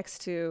sitting next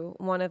to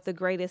one of the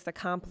greatest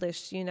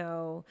accomplished,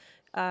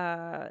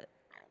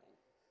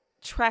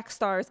 track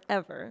stars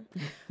ever.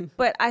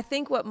 But I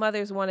think what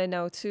mothers want to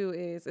know too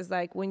is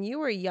like when you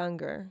were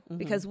younger,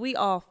 because we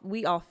all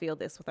feel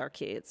this with our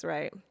kids,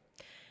 right?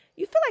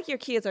 You feel like your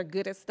kids are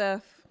good at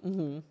stuff.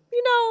 You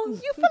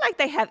feel like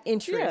they have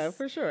interest. Yeah,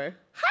 for sure.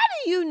 How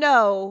do you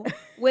know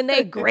when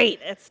they're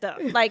great at stuff?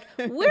 Like,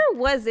 where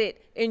was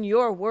it in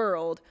your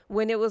world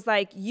when it was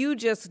like you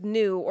just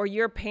knew, or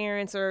your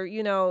parents or,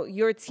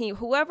 your team,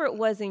 whoever it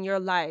was in your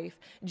life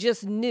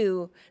just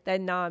knew that,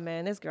 nah,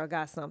 man, this girl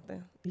got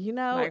something.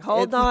 Like,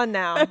 hold on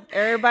now.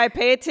 Everybody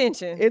pay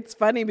attention. It's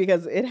funny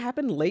because it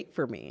happened late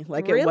for me.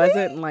 Like, really? It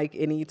wasn't like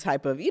any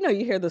type of, you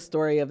hear the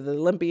story of the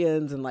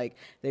Olympians and like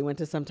they went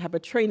to some type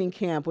of training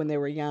camp when they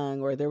were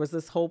young, or there was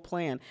this whole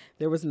plan.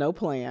 There was no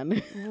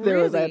plan.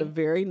 Really? I had a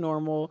very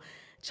normal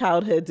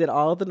childhood, did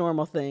all the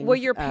normal things. Were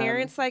your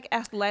parents like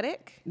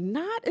athletic?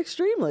 Not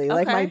extremely. Okay.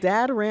 Like my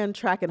dad ran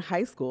track in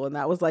high school and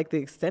that was like the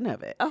extent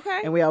of it.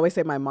 Okay. And we always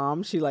say my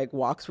mom, she like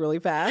walks really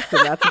fast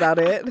and that's about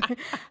it.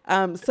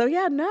 So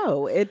yeah,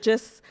 no,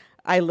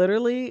 I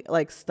literally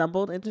like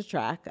stumbled into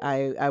track.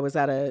 I was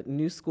at a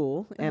new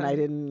school and I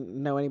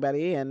didn't know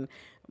anybody, and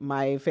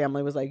my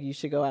family was like, you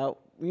should go out,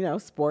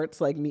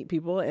 sports, like meet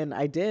people. And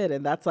I did.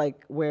 And that's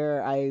like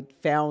where I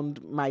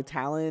found my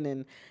talent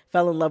and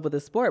fell in love with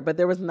the sport. But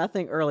there was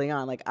nothing early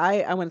on. Like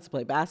I wanted to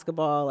play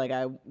basketball. Like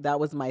that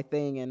was my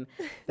thing, and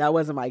that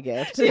wasn't my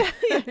gift.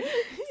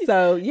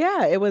 So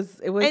yeah, it was.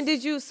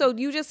 And so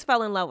you just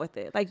fell in love with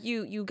it. Like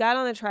you got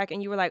on the track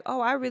and you were like,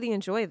 oh, I really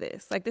enjoy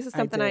this. Like this is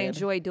something I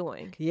enjoy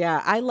doing. Yeah.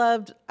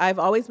 I've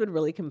always been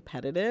really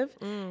competitive,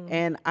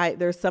 and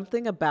there's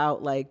something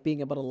about like being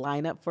able to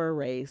line up for a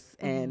race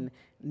and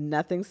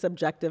nothing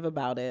subjective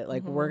about it.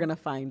 Like we're going to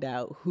find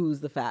out who's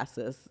the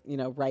fastest,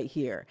 right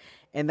here.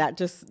 And that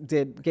just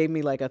gave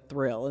me like a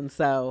thrill. And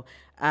so,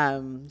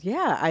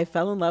 I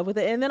fell in love with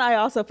it. And then I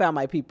also found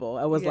my people.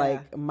 I was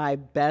like my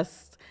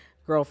best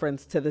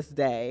girlfriends to this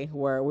day,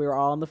 where we were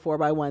all in the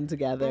 4x1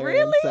 together.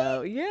 Really? And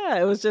so yeah,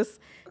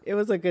 it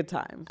was a good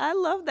time. I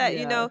love that.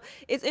 Yeah.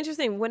 It's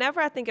interesting.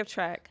 Whenever I think of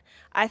track,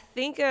 I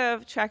think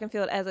of track and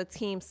field as a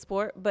team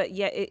sport, but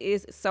yet it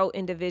is so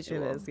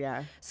individual. It is,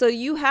 yeah. So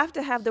you have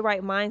to have the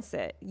right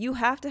mindset. You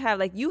have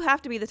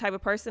to be the type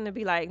of person to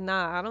be like,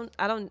 nah,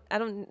 I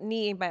don't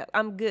need anybody.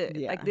 I'm good.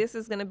 Yeah. Like this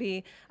is going to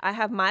be, I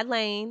have my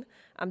lane.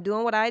 I'm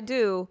doing what I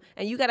do.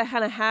 And you got to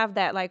kind of have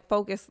that like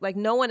focus, like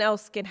no one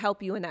else can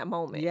help you in that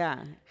moment.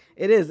 Yeah.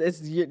 It is.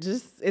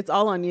 It's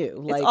all on you.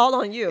 Like, it's all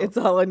on you. It's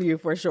all on you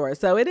for sure.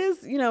 So it is,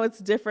 it's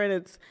different.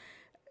 It's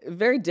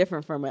very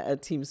different from a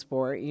team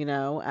sport,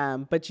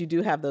 but you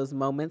do have those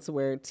moments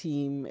where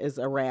team is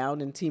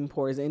around and team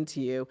pours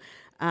into you.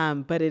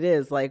 But it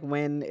is like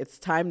when it's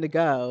time to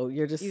go,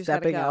 you're just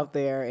stepping out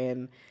there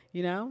and,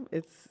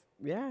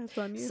 Yeah, it's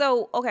on you.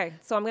 So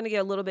I'm going to get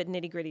a little bit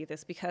nitty gritty of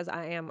this because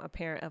I am a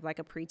parent of like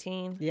a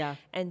preteen. Yeah.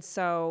 And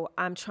so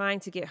I'm trying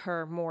to get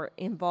her more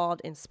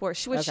involved in sports.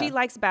 She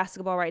likes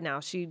basketball right now.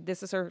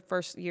 This is her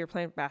first year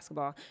playing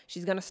basketball.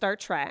 She's going to start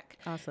track.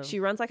 Awesome. She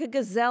runs like a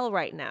gazelle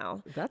right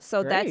now. That's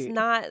great.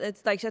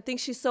 It's like, I think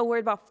she's so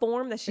worried about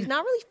form that she's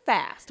not really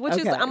fast, which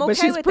is, I'm okay with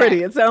that. But she's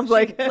pretty. It sounds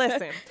like.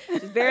 Listen,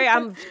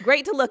 I'm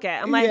great to look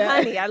at. I'm like,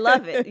 honey, I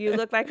love it. You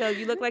look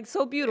like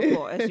so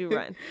beautiful as you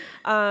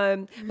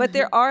run. But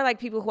there are like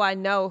people who I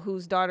know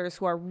whose daughters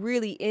who are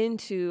really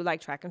into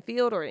like track and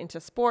field or into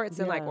sports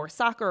and like, or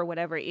soccer or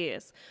whatever it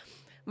is.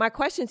 My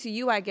question to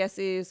you, I guess,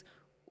 is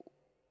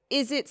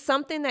it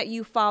something that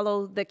you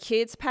follow the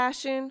kids'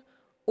 passion,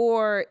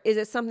 or is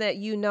it something that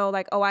you know,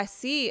 like, oh, I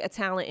see a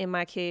talent in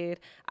my kid,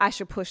 I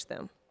should push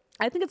them?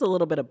 I think it's a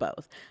little bit of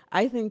both.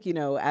 I think,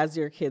 as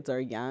your kids are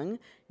young,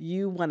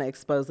 you want to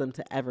expose them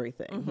to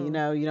everything.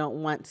 Mm-hmm. You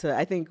don't want to,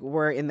 I think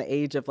we're in the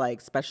age of like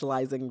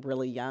specializing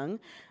really young.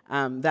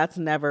 That's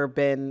never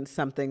been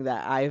something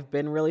that I've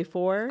been really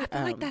for. I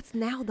feel like that's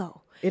now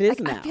though. It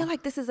is now. I feel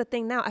like this is a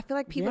thing now. I feel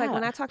like people, like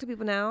when I talk to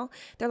people now,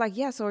 they're like,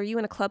 yeah, so are you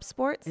in a club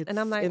sports? It's and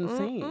I'm like,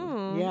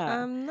 insane.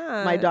 Yeah. I'm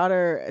not. My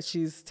daughter,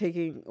 she's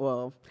taking,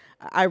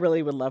 I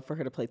really would love for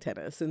her to play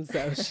tennis. And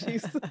so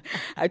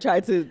I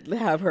tried to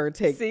have her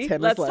take tennis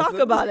lessons. Let's talk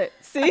about it.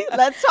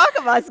 Let's talk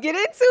about it. Let's get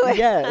into it.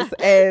 Yes.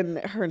 And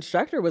her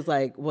instructor was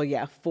like, well,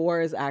 yeah,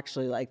 4 is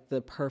actually like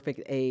the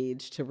perfect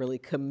age to really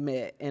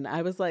commit. And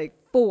I was like,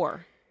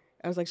 4.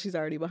 I was like, she's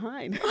already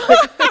behind.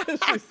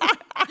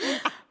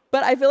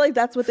 But I feel like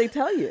that's what they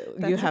tell you.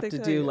 You have to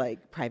do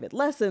like private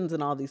lessons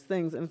and all these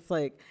things. And it's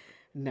like,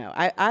 no,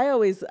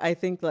 I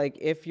think like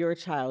if your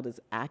child is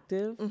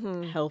active,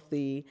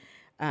 healthy,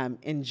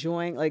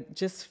 enjoying, like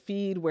just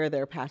feed where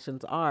their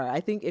passions are. I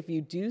think if you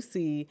do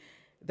see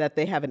that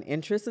they have an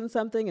interest in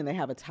something and they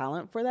have a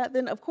talent for that,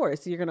 then of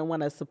course you're going to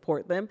want to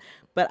support them.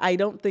 But I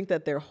don't think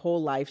that their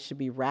whole life should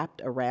be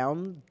wrapped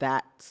around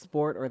that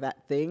sport or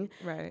that thing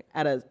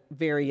at a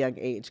very young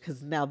age.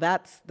 Because now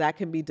that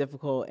can be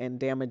difficult and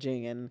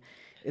damaging, and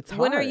it's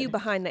hard. When are you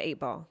behind the 8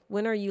 ball?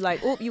 When are you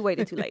like, oh, you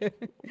waited too late?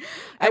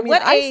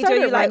 I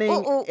started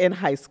running in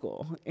high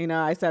school.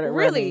 I started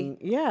running.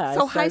 Yeah.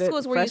 So high school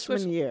is where you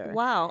switched. Year.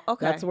 Wow.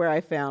 Okay. That's where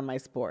I found my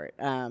sport.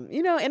 And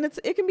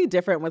it can be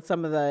different with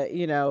some of the,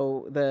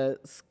 the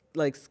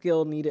like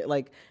skill needed,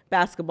 like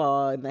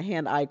basketball and the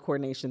hand-eye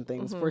coordination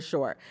things for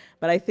sure.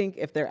 But I think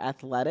if they're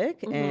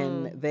athletic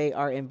and they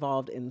are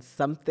involved in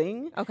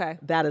something,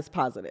 that is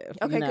positive.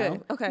 Okay,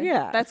 good. Okay,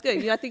 yeah, that's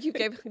good. I think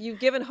you've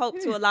given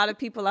hope to a lot of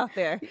people out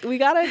there. We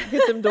gotta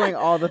get them doing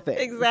all the things.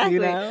 Exactly.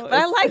 But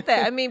I like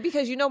that. I mean,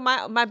 because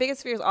my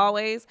biggest fear is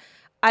always,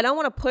 I don't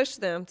want to push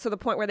them to the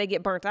point where they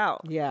get burnt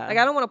out. Yeah. Like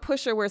I don't want to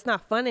push her where it's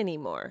not fun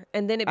anymore.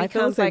 And then it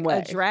becomes like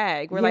a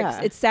drag. We're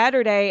like, it's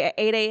Saturday at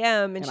 8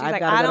 a.m. and she's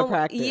like, I don't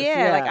like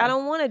I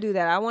don't want to do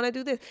that. I want to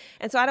do this.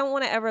 And so I don't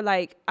want to ever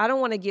I don't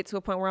want to get to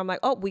a point where I'm like,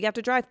 oh, we have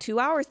to drive 2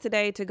 hours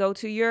today to go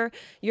to your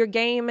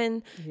game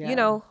and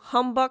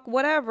humbug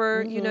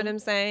whatever, you know what I'm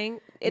saying?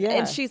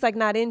 And she's like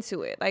not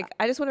into it. Like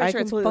I just want to make sure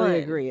it's fun. I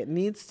completely agree. It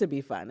needs to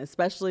be fun,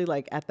 especially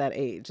like at that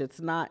age.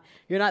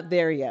 You're not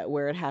there yet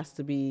where it has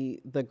to be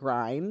the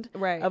grind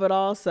of it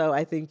all. So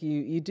I think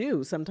you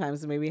do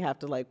sometimes maybe have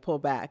to like pull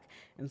back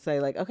and say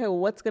like, okay, well,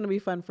 what's going to be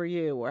fun for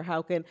you? Or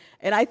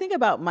and I think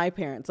about my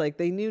parents, like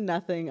they knew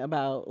nothing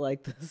about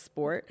like the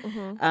sport,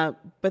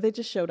 but they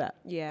just showed up.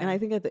 Yeah. And I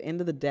think at the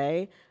end of the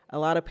day, a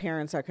lot of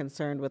parents are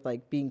concerned with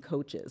like being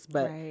coaches,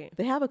 but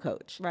they have a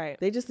coach. Right.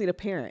 They just need a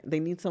parent.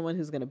 They need someone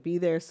who's going to be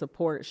there,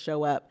 support,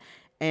 show up.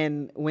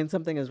 And when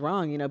something is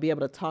wrong, be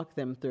able to talk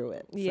them through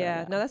it.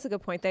 Yeah. No, that's a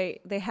good point. They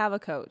have a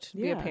coach,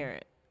 be a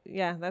parent.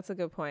 Yeah, that's a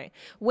good point.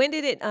 When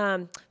did it,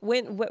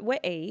 what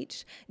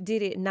age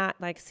did it not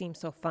like seem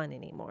so fun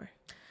anymore?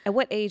 At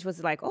what age was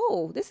it like,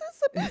 oh, this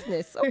is a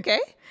business. Okay.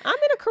 I'm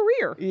in a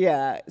career.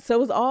 Yeah. So it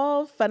was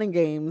all fun and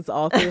games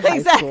all through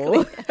high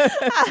school.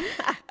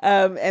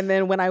 And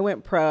then when I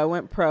went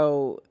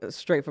pro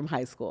straight from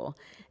high school.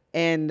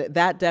 And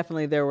that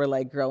definitely, there were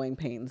like growing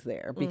pains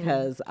there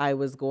because I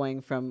was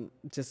going from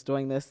just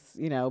doing this,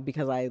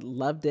 because I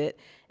loved it.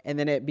 And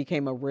then it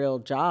became a real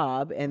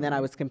job. And then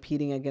I was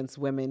competing against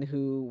women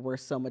who were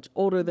so much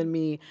older than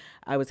me.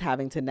 I was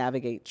having to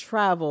navigate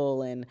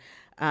travel and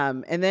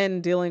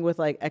then dealing with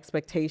like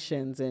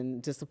expectations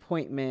and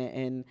disappointment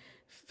and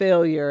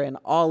failure and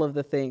all of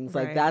the things.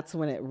 Like that's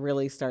when it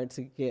really started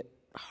to get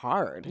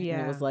hard. Yeah.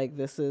 And it was like,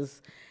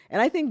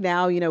 and I think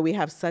now, we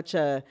have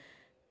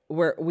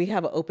we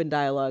have an open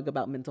dialogue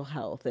about mental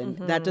health, and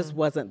that just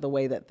wasn't the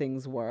way that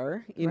things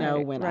were,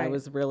 when I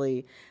was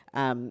really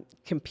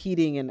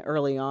competing and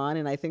early on.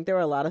 And I think there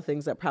were a lot of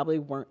things that probably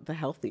weren't the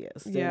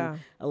healthiest. Yeah. And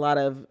a lot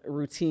of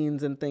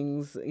routines and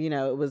things,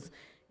 it was,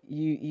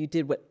 you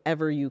did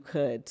whatever you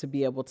could to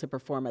be able to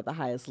perform at the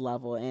highest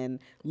level. And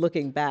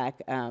looking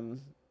back,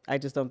 I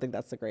just don't think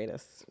that's the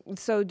greatest.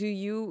 So do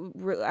you,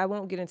 I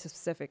won't get into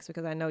specifics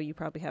because I know you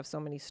probably have so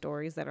many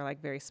stories that are like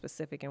very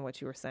specific in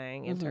what you were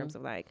saying in terms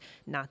of like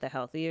not the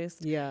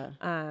healthiest. Yeah.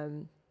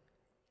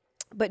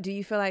 But do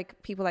you feel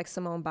like people like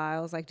Simone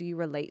Biles, like, do you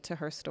relate to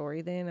her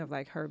story then of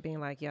like her being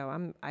like,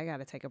 yo, I got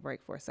to take a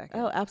break for a second?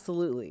 Oh,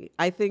 absolutely.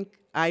 I think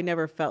I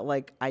never felt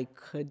like I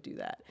could do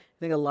that. I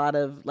think a lot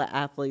of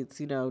athletes,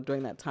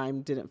 during that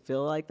time didn't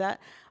feel like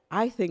that.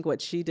 I think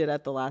what she did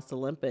at the last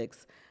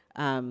Olympics,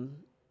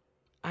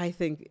 I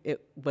think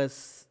it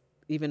was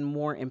even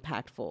more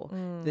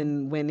impactful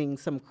than winning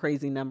some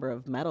crazy number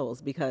of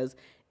medals, because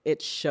it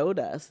showed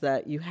us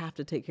that you have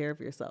to take care of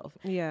yourself.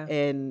 Yeah.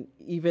 And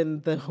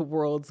even the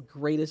world's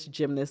greatest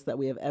gymnast that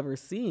we have ever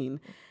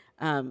seen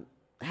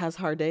has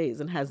hard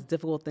days and has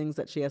difficult things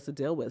that she has to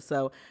deal with.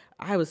 So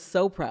I was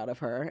so proud of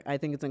her. I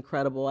think it's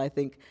incredible. I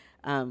think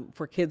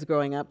for kids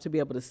growing up to be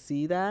able to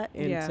see that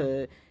and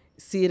to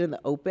see it in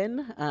the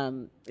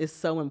open is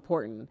so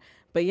important.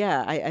 But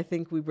yeah, I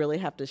think we really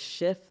have to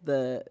shift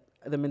the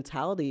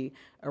mentality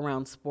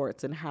around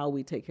sports and how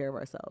we take care of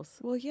ourselves.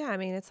 Well, yeah, I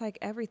mean, it's like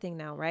everything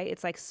now, right?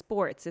 It's like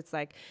sports. It's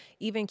like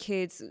even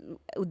kids,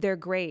 their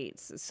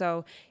grades.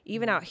 So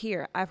even out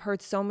here, I've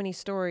heard so many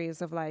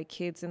stories of like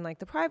kids in like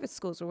the private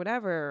schools or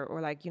whatever, or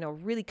like,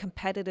 really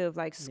competitive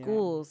like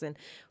schools and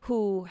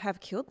who have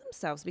killed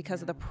themselves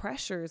because of the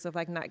pressures of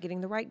like not getting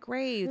the right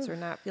grades or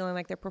not feeling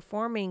like they're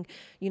performing,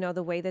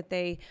 the way that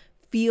they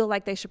feel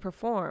like they should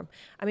perform.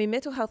 I mean,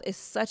 mental health is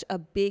such a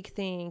big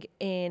thing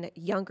in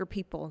younger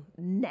people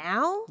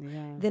now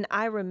than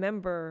I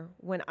remember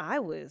when I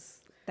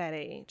was that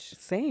age.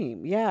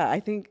 Same. Yeah. I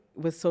think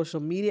with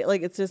social media,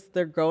 like it's just,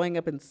 they're growing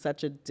up in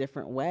such a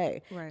different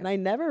way. Right. And I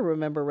never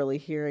remember really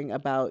hearing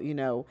about,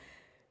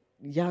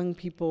 young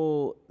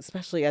people,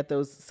 especially at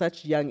those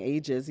such young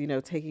ages,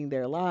 taking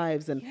their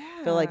lives, and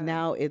feel like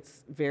now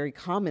it's very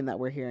common that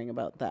we're hearing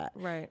about that.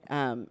 Right.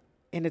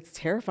 And it's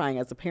terrifying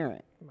as a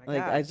parent. Oh my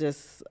gosh.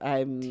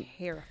 I'm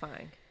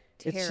terrifying.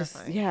 It's just,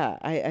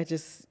 I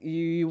just,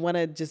 you want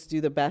to just do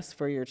the best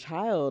for your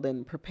child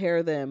and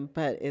prepare them,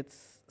 but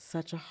it's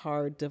such a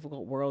hard,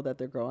 difficult world that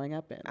they're growing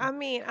up in. I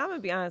mean, I'm going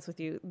to be honest with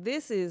you.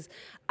 This is,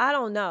 I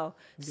don't know.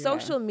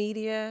 Social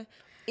media,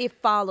 it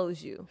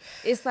follows you.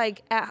 It's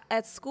like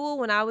at school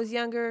when I was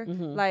younger,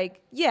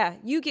 like,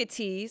 you get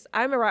teased.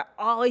 I remember I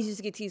always used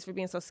to get teased for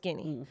being so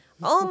skinny.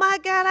 Oh my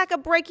God, I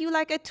could break you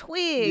like a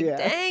twig.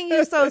 Dang,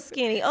 you're so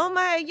skinny. Oh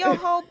my, your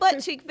whole butt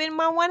cheek fit in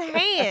my one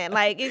hand.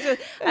 Like, it's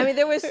just, I mean,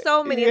 there was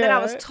so many. And then I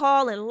was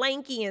tall and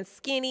lanky and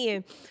skinny.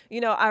 And,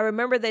 I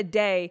remember the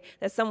day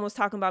that someone was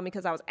talking about me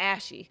because I was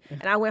ashy.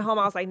 And I went home,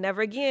 I was like,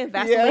 never again.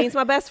 Vaseline's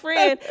my best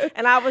friend.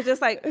 And I was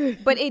just like,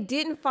 but it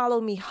didn't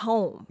follow me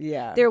home.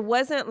 Yeah. There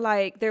wasn't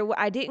like,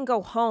 I didn't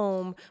go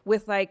home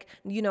with like,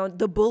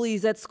 the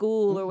bullies at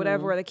school or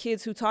whatever, or the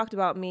kids who talked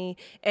about me.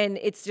 And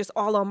it's just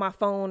all on my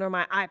phone or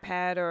my iPad.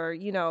 Or,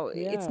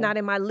 it's not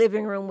in my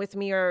living room with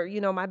me or,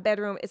 my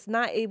bedroom.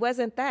 It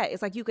wasn't that.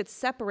 It's like you could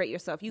separate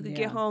yourself. You could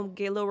get home,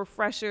 get a little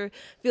refresher,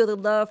 feel the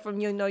love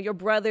from, your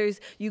brothers.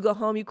 You go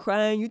home, you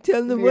crying, you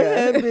telling them what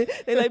happened.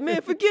 They're like,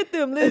 man, forget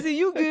them, Lizzie.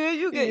 You good.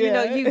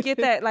 You get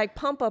that like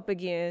pump up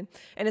again.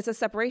 And it's a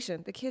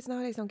separation. The kids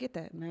nowadays don't get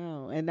that.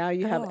 No. And now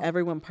you have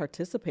everyone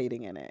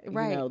participating in it.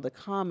 Right. The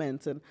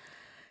comments and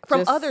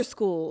from other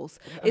schools.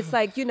 It's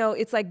like,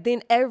 it's like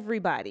then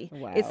everybody.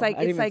 Wow. It's like,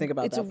 I didn't even think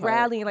about it's that part.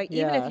 rallying. Like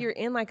even if you're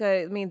in like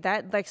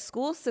that like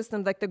school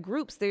system, like the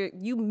groups there,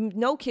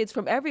 kids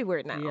from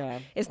everywhere now. Yeah.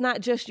 It's not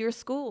just your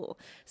school.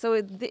 So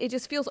it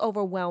just feels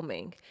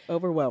overwhelming.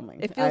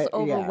 It feels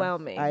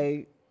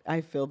overwhelming.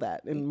 I feel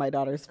that, and my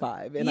daughter's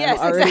 5, and I'm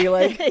already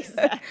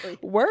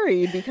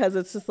worried because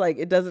it's just like,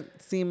 it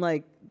doesn't seem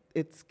like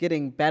it's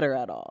getting better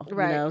at all.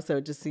 Right. So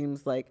it just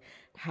seems like,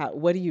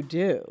 what do you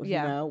do?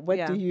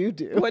 What do you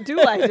do? What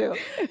do I do?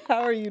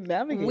 How are you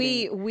navigating?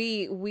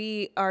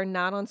 We are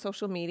not on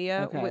social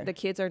media. Okay. The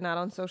kids are not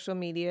on social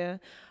media.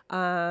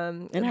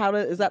 And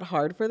is that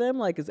hard for them?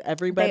 Like, is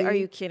everybody? Are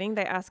you kidding?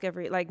 They ask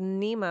like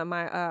Nima,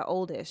 my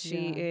oldest.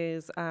 She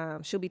is.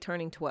 She'll be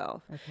turning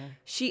 12. Okay.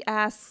 She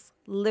asks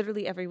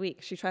literally every week.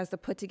 She tries to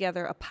put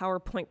together a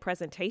PowerPoint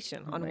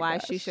presentation on why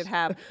she should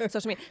have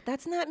social media.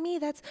 That's not me.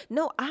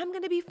 I'm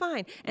going to be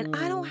fine. And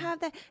I don't have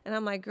that. And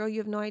I'm like, girl, you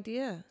have no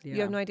idea. Yeah.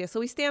 You have no idea. So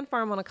we stand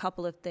firm on a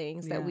couple of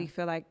things that we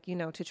feel like,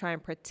 to try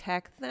and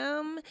protect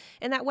them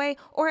in that way,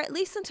 or at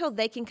least until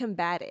they can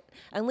combat it.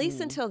 At least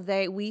until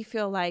we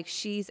feel like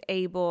she's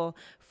able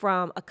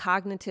from a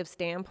cognitive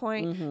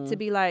standpoint to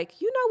be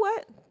like, you know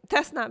what?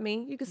 That's not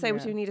me. You can say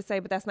what you need to say,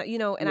 but that's not,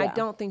 and I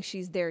don't think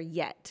she's there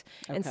yet.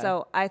 Okay. And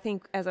so I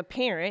think as a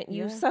parent,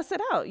 you suss it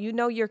out. You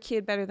know your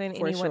kid better than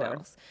anyone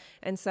else.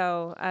 And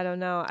so I don't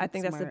know. I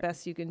think that's the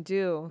best you can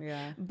do.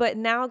 Yeah. But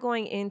now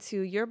going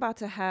into, you're about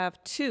to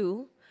have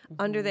 2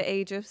 under the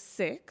age of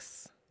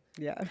 6.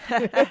 Yeah.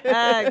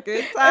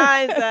 Good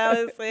times,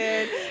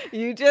 Allyson.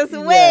 You just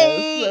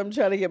wait. Yes, I'm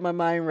trying to get my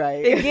mind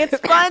right. It gets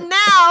fun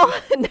now.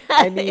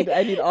 I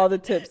need all the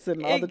tips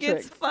and all the tricks. It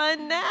gets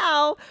fun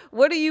now.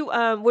 What are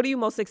you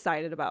most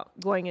excited about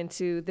going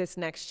into this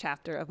next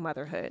chapter of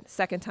motherhood?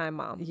 Second time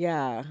mom.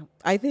 Yeah.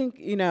 I think,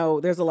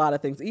 there's a lot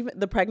of things. Even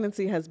the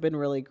pregnancy has been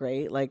really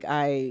great. Like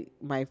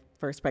my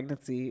first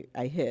pregnancy,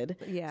 I hid.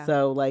 Yeah.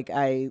 So like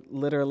I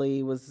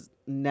literally was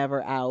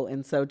never out.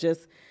 And so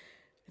just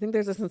think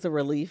there's a sense of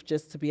relief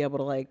just to be able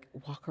to like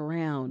walk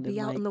around, be and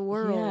out like, in the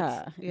world.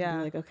 Yeah.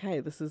 Be like,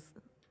 okay, this is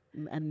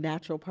a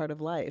natural part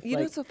of life. You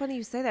know, it's so funny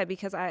you say that,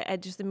 because I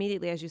just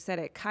immediately, as you said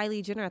it,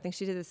 Kylie Jenner, I think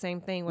she did the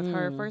same thing with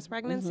her first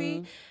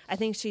pregnancy. I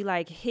think she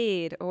like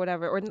hid or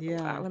whatever, or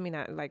let me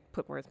not like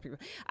put words in people.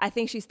 I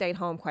think she stayed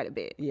home quite a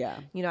bit. Yeah.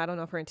 You know, I don't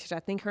know if her intention, I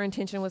think her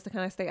intention was to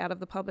kind of stay out of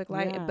the public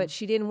light, but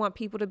she didn't want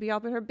people to be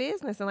up in her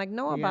business and like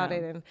know about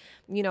it and,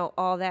 you know,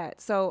 all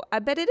that. So I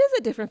bet it is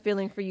a different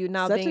feeling for you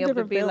now, being able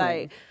to be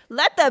like,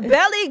 let the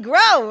belly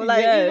grow.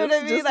 Like, you know what I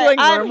mean? Just like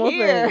I'm normal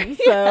here. Things.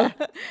 So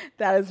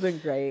that has been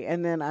great.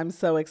 And then I'm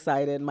so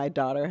excited. My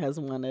daughter has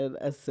wanted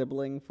a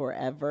sibling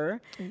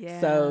forever. Yeah.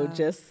 So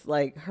just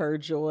like her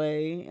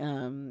joy,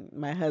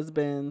 my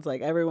husband's,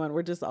 like everyone,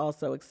 we're just all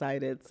so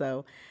excited.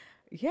 So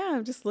yeah,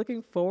 I'm just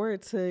looking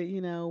forward to,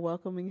 you know,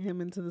 welcoming him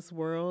into this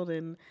world,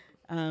 and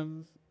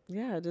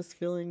just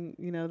feeling,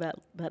 you know, that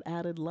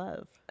added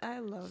love. I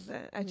love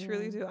that. I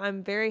truly do.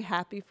 I'm very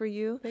happy for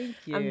you. Thank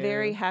you. I'm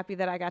very happy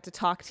that I got to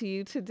talk to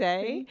you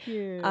today. Thank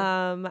you.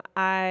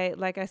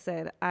 Like I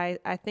said, I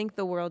think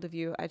the world of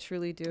you. I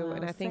truly do.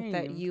 And I think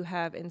that you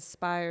have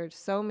inspired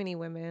so many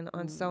women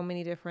on so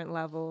many different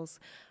levels,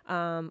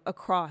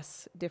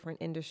 across different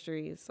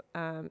industries,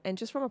 and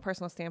just from a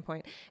personal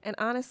standpoint. And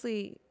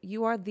honestly,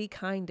 you are the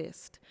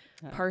kindest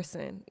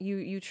person.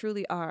 You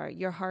truly are.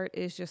 Your heart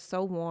is just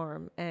so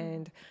warm,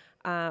 and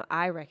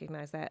I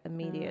recognize that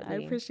immediately. I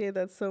appreciate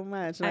that so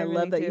much. And I really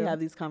love that do. you have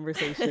these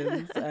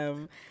conversations.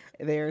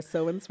 They are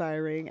so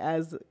inspiring,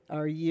 as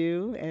are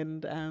you.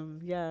 And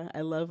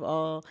I love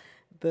all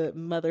the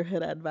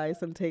motherhood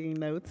advice. I'm taking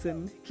notes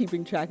and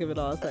keeping track of it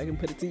all so I can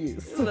put it to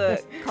use.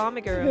 Look, call me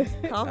girl.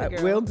 Call me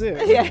girl. Will do.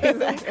 Yeah,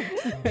 exactly.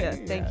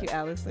 Thank you,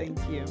 Allyson.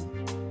 Thank you.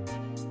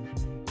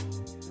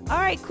 All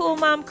right, Cool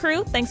Mom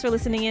crew. Thanks for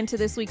listening in to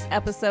this week's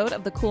episode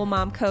of the Cool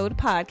Mom Code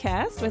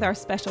podcast with our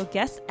special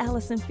guest,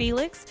 Allyson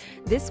Felix.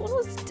 This one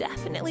was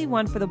definitely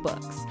one for the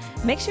books.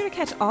 Make sure to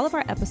catch all of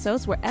our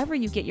episodes wherever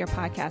you get your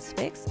podcast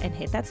fix, and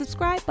hit that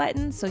subscribe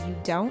button so you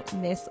don't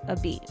miss a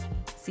beat.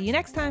 See you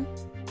next time.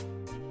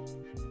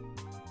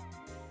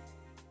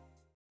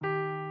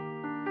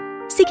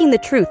 Seeking the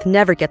truth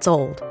never gets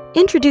old.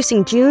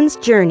 Introducing June's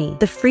Journey,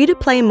 the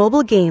free-to-play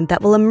mobile game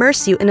that will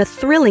immerse you in a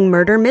thrilling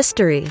murder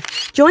mystery.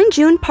 Join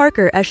June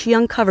Parker as she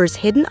uncovers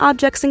hidden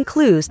objects and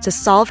clues to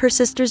solve her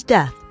sister's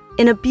death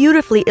in a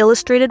beautifully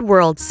illustrated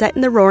world set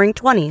in the Roaring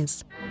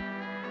 20s.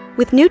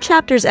 With new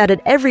chapters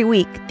added every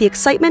week, the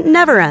excitement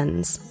never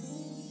ends.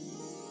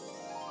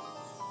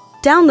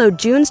 Download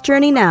June's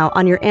Journey now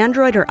on your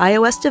Android or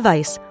iOS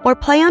device, or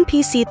play on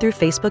PC through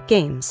Facebook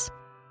Games.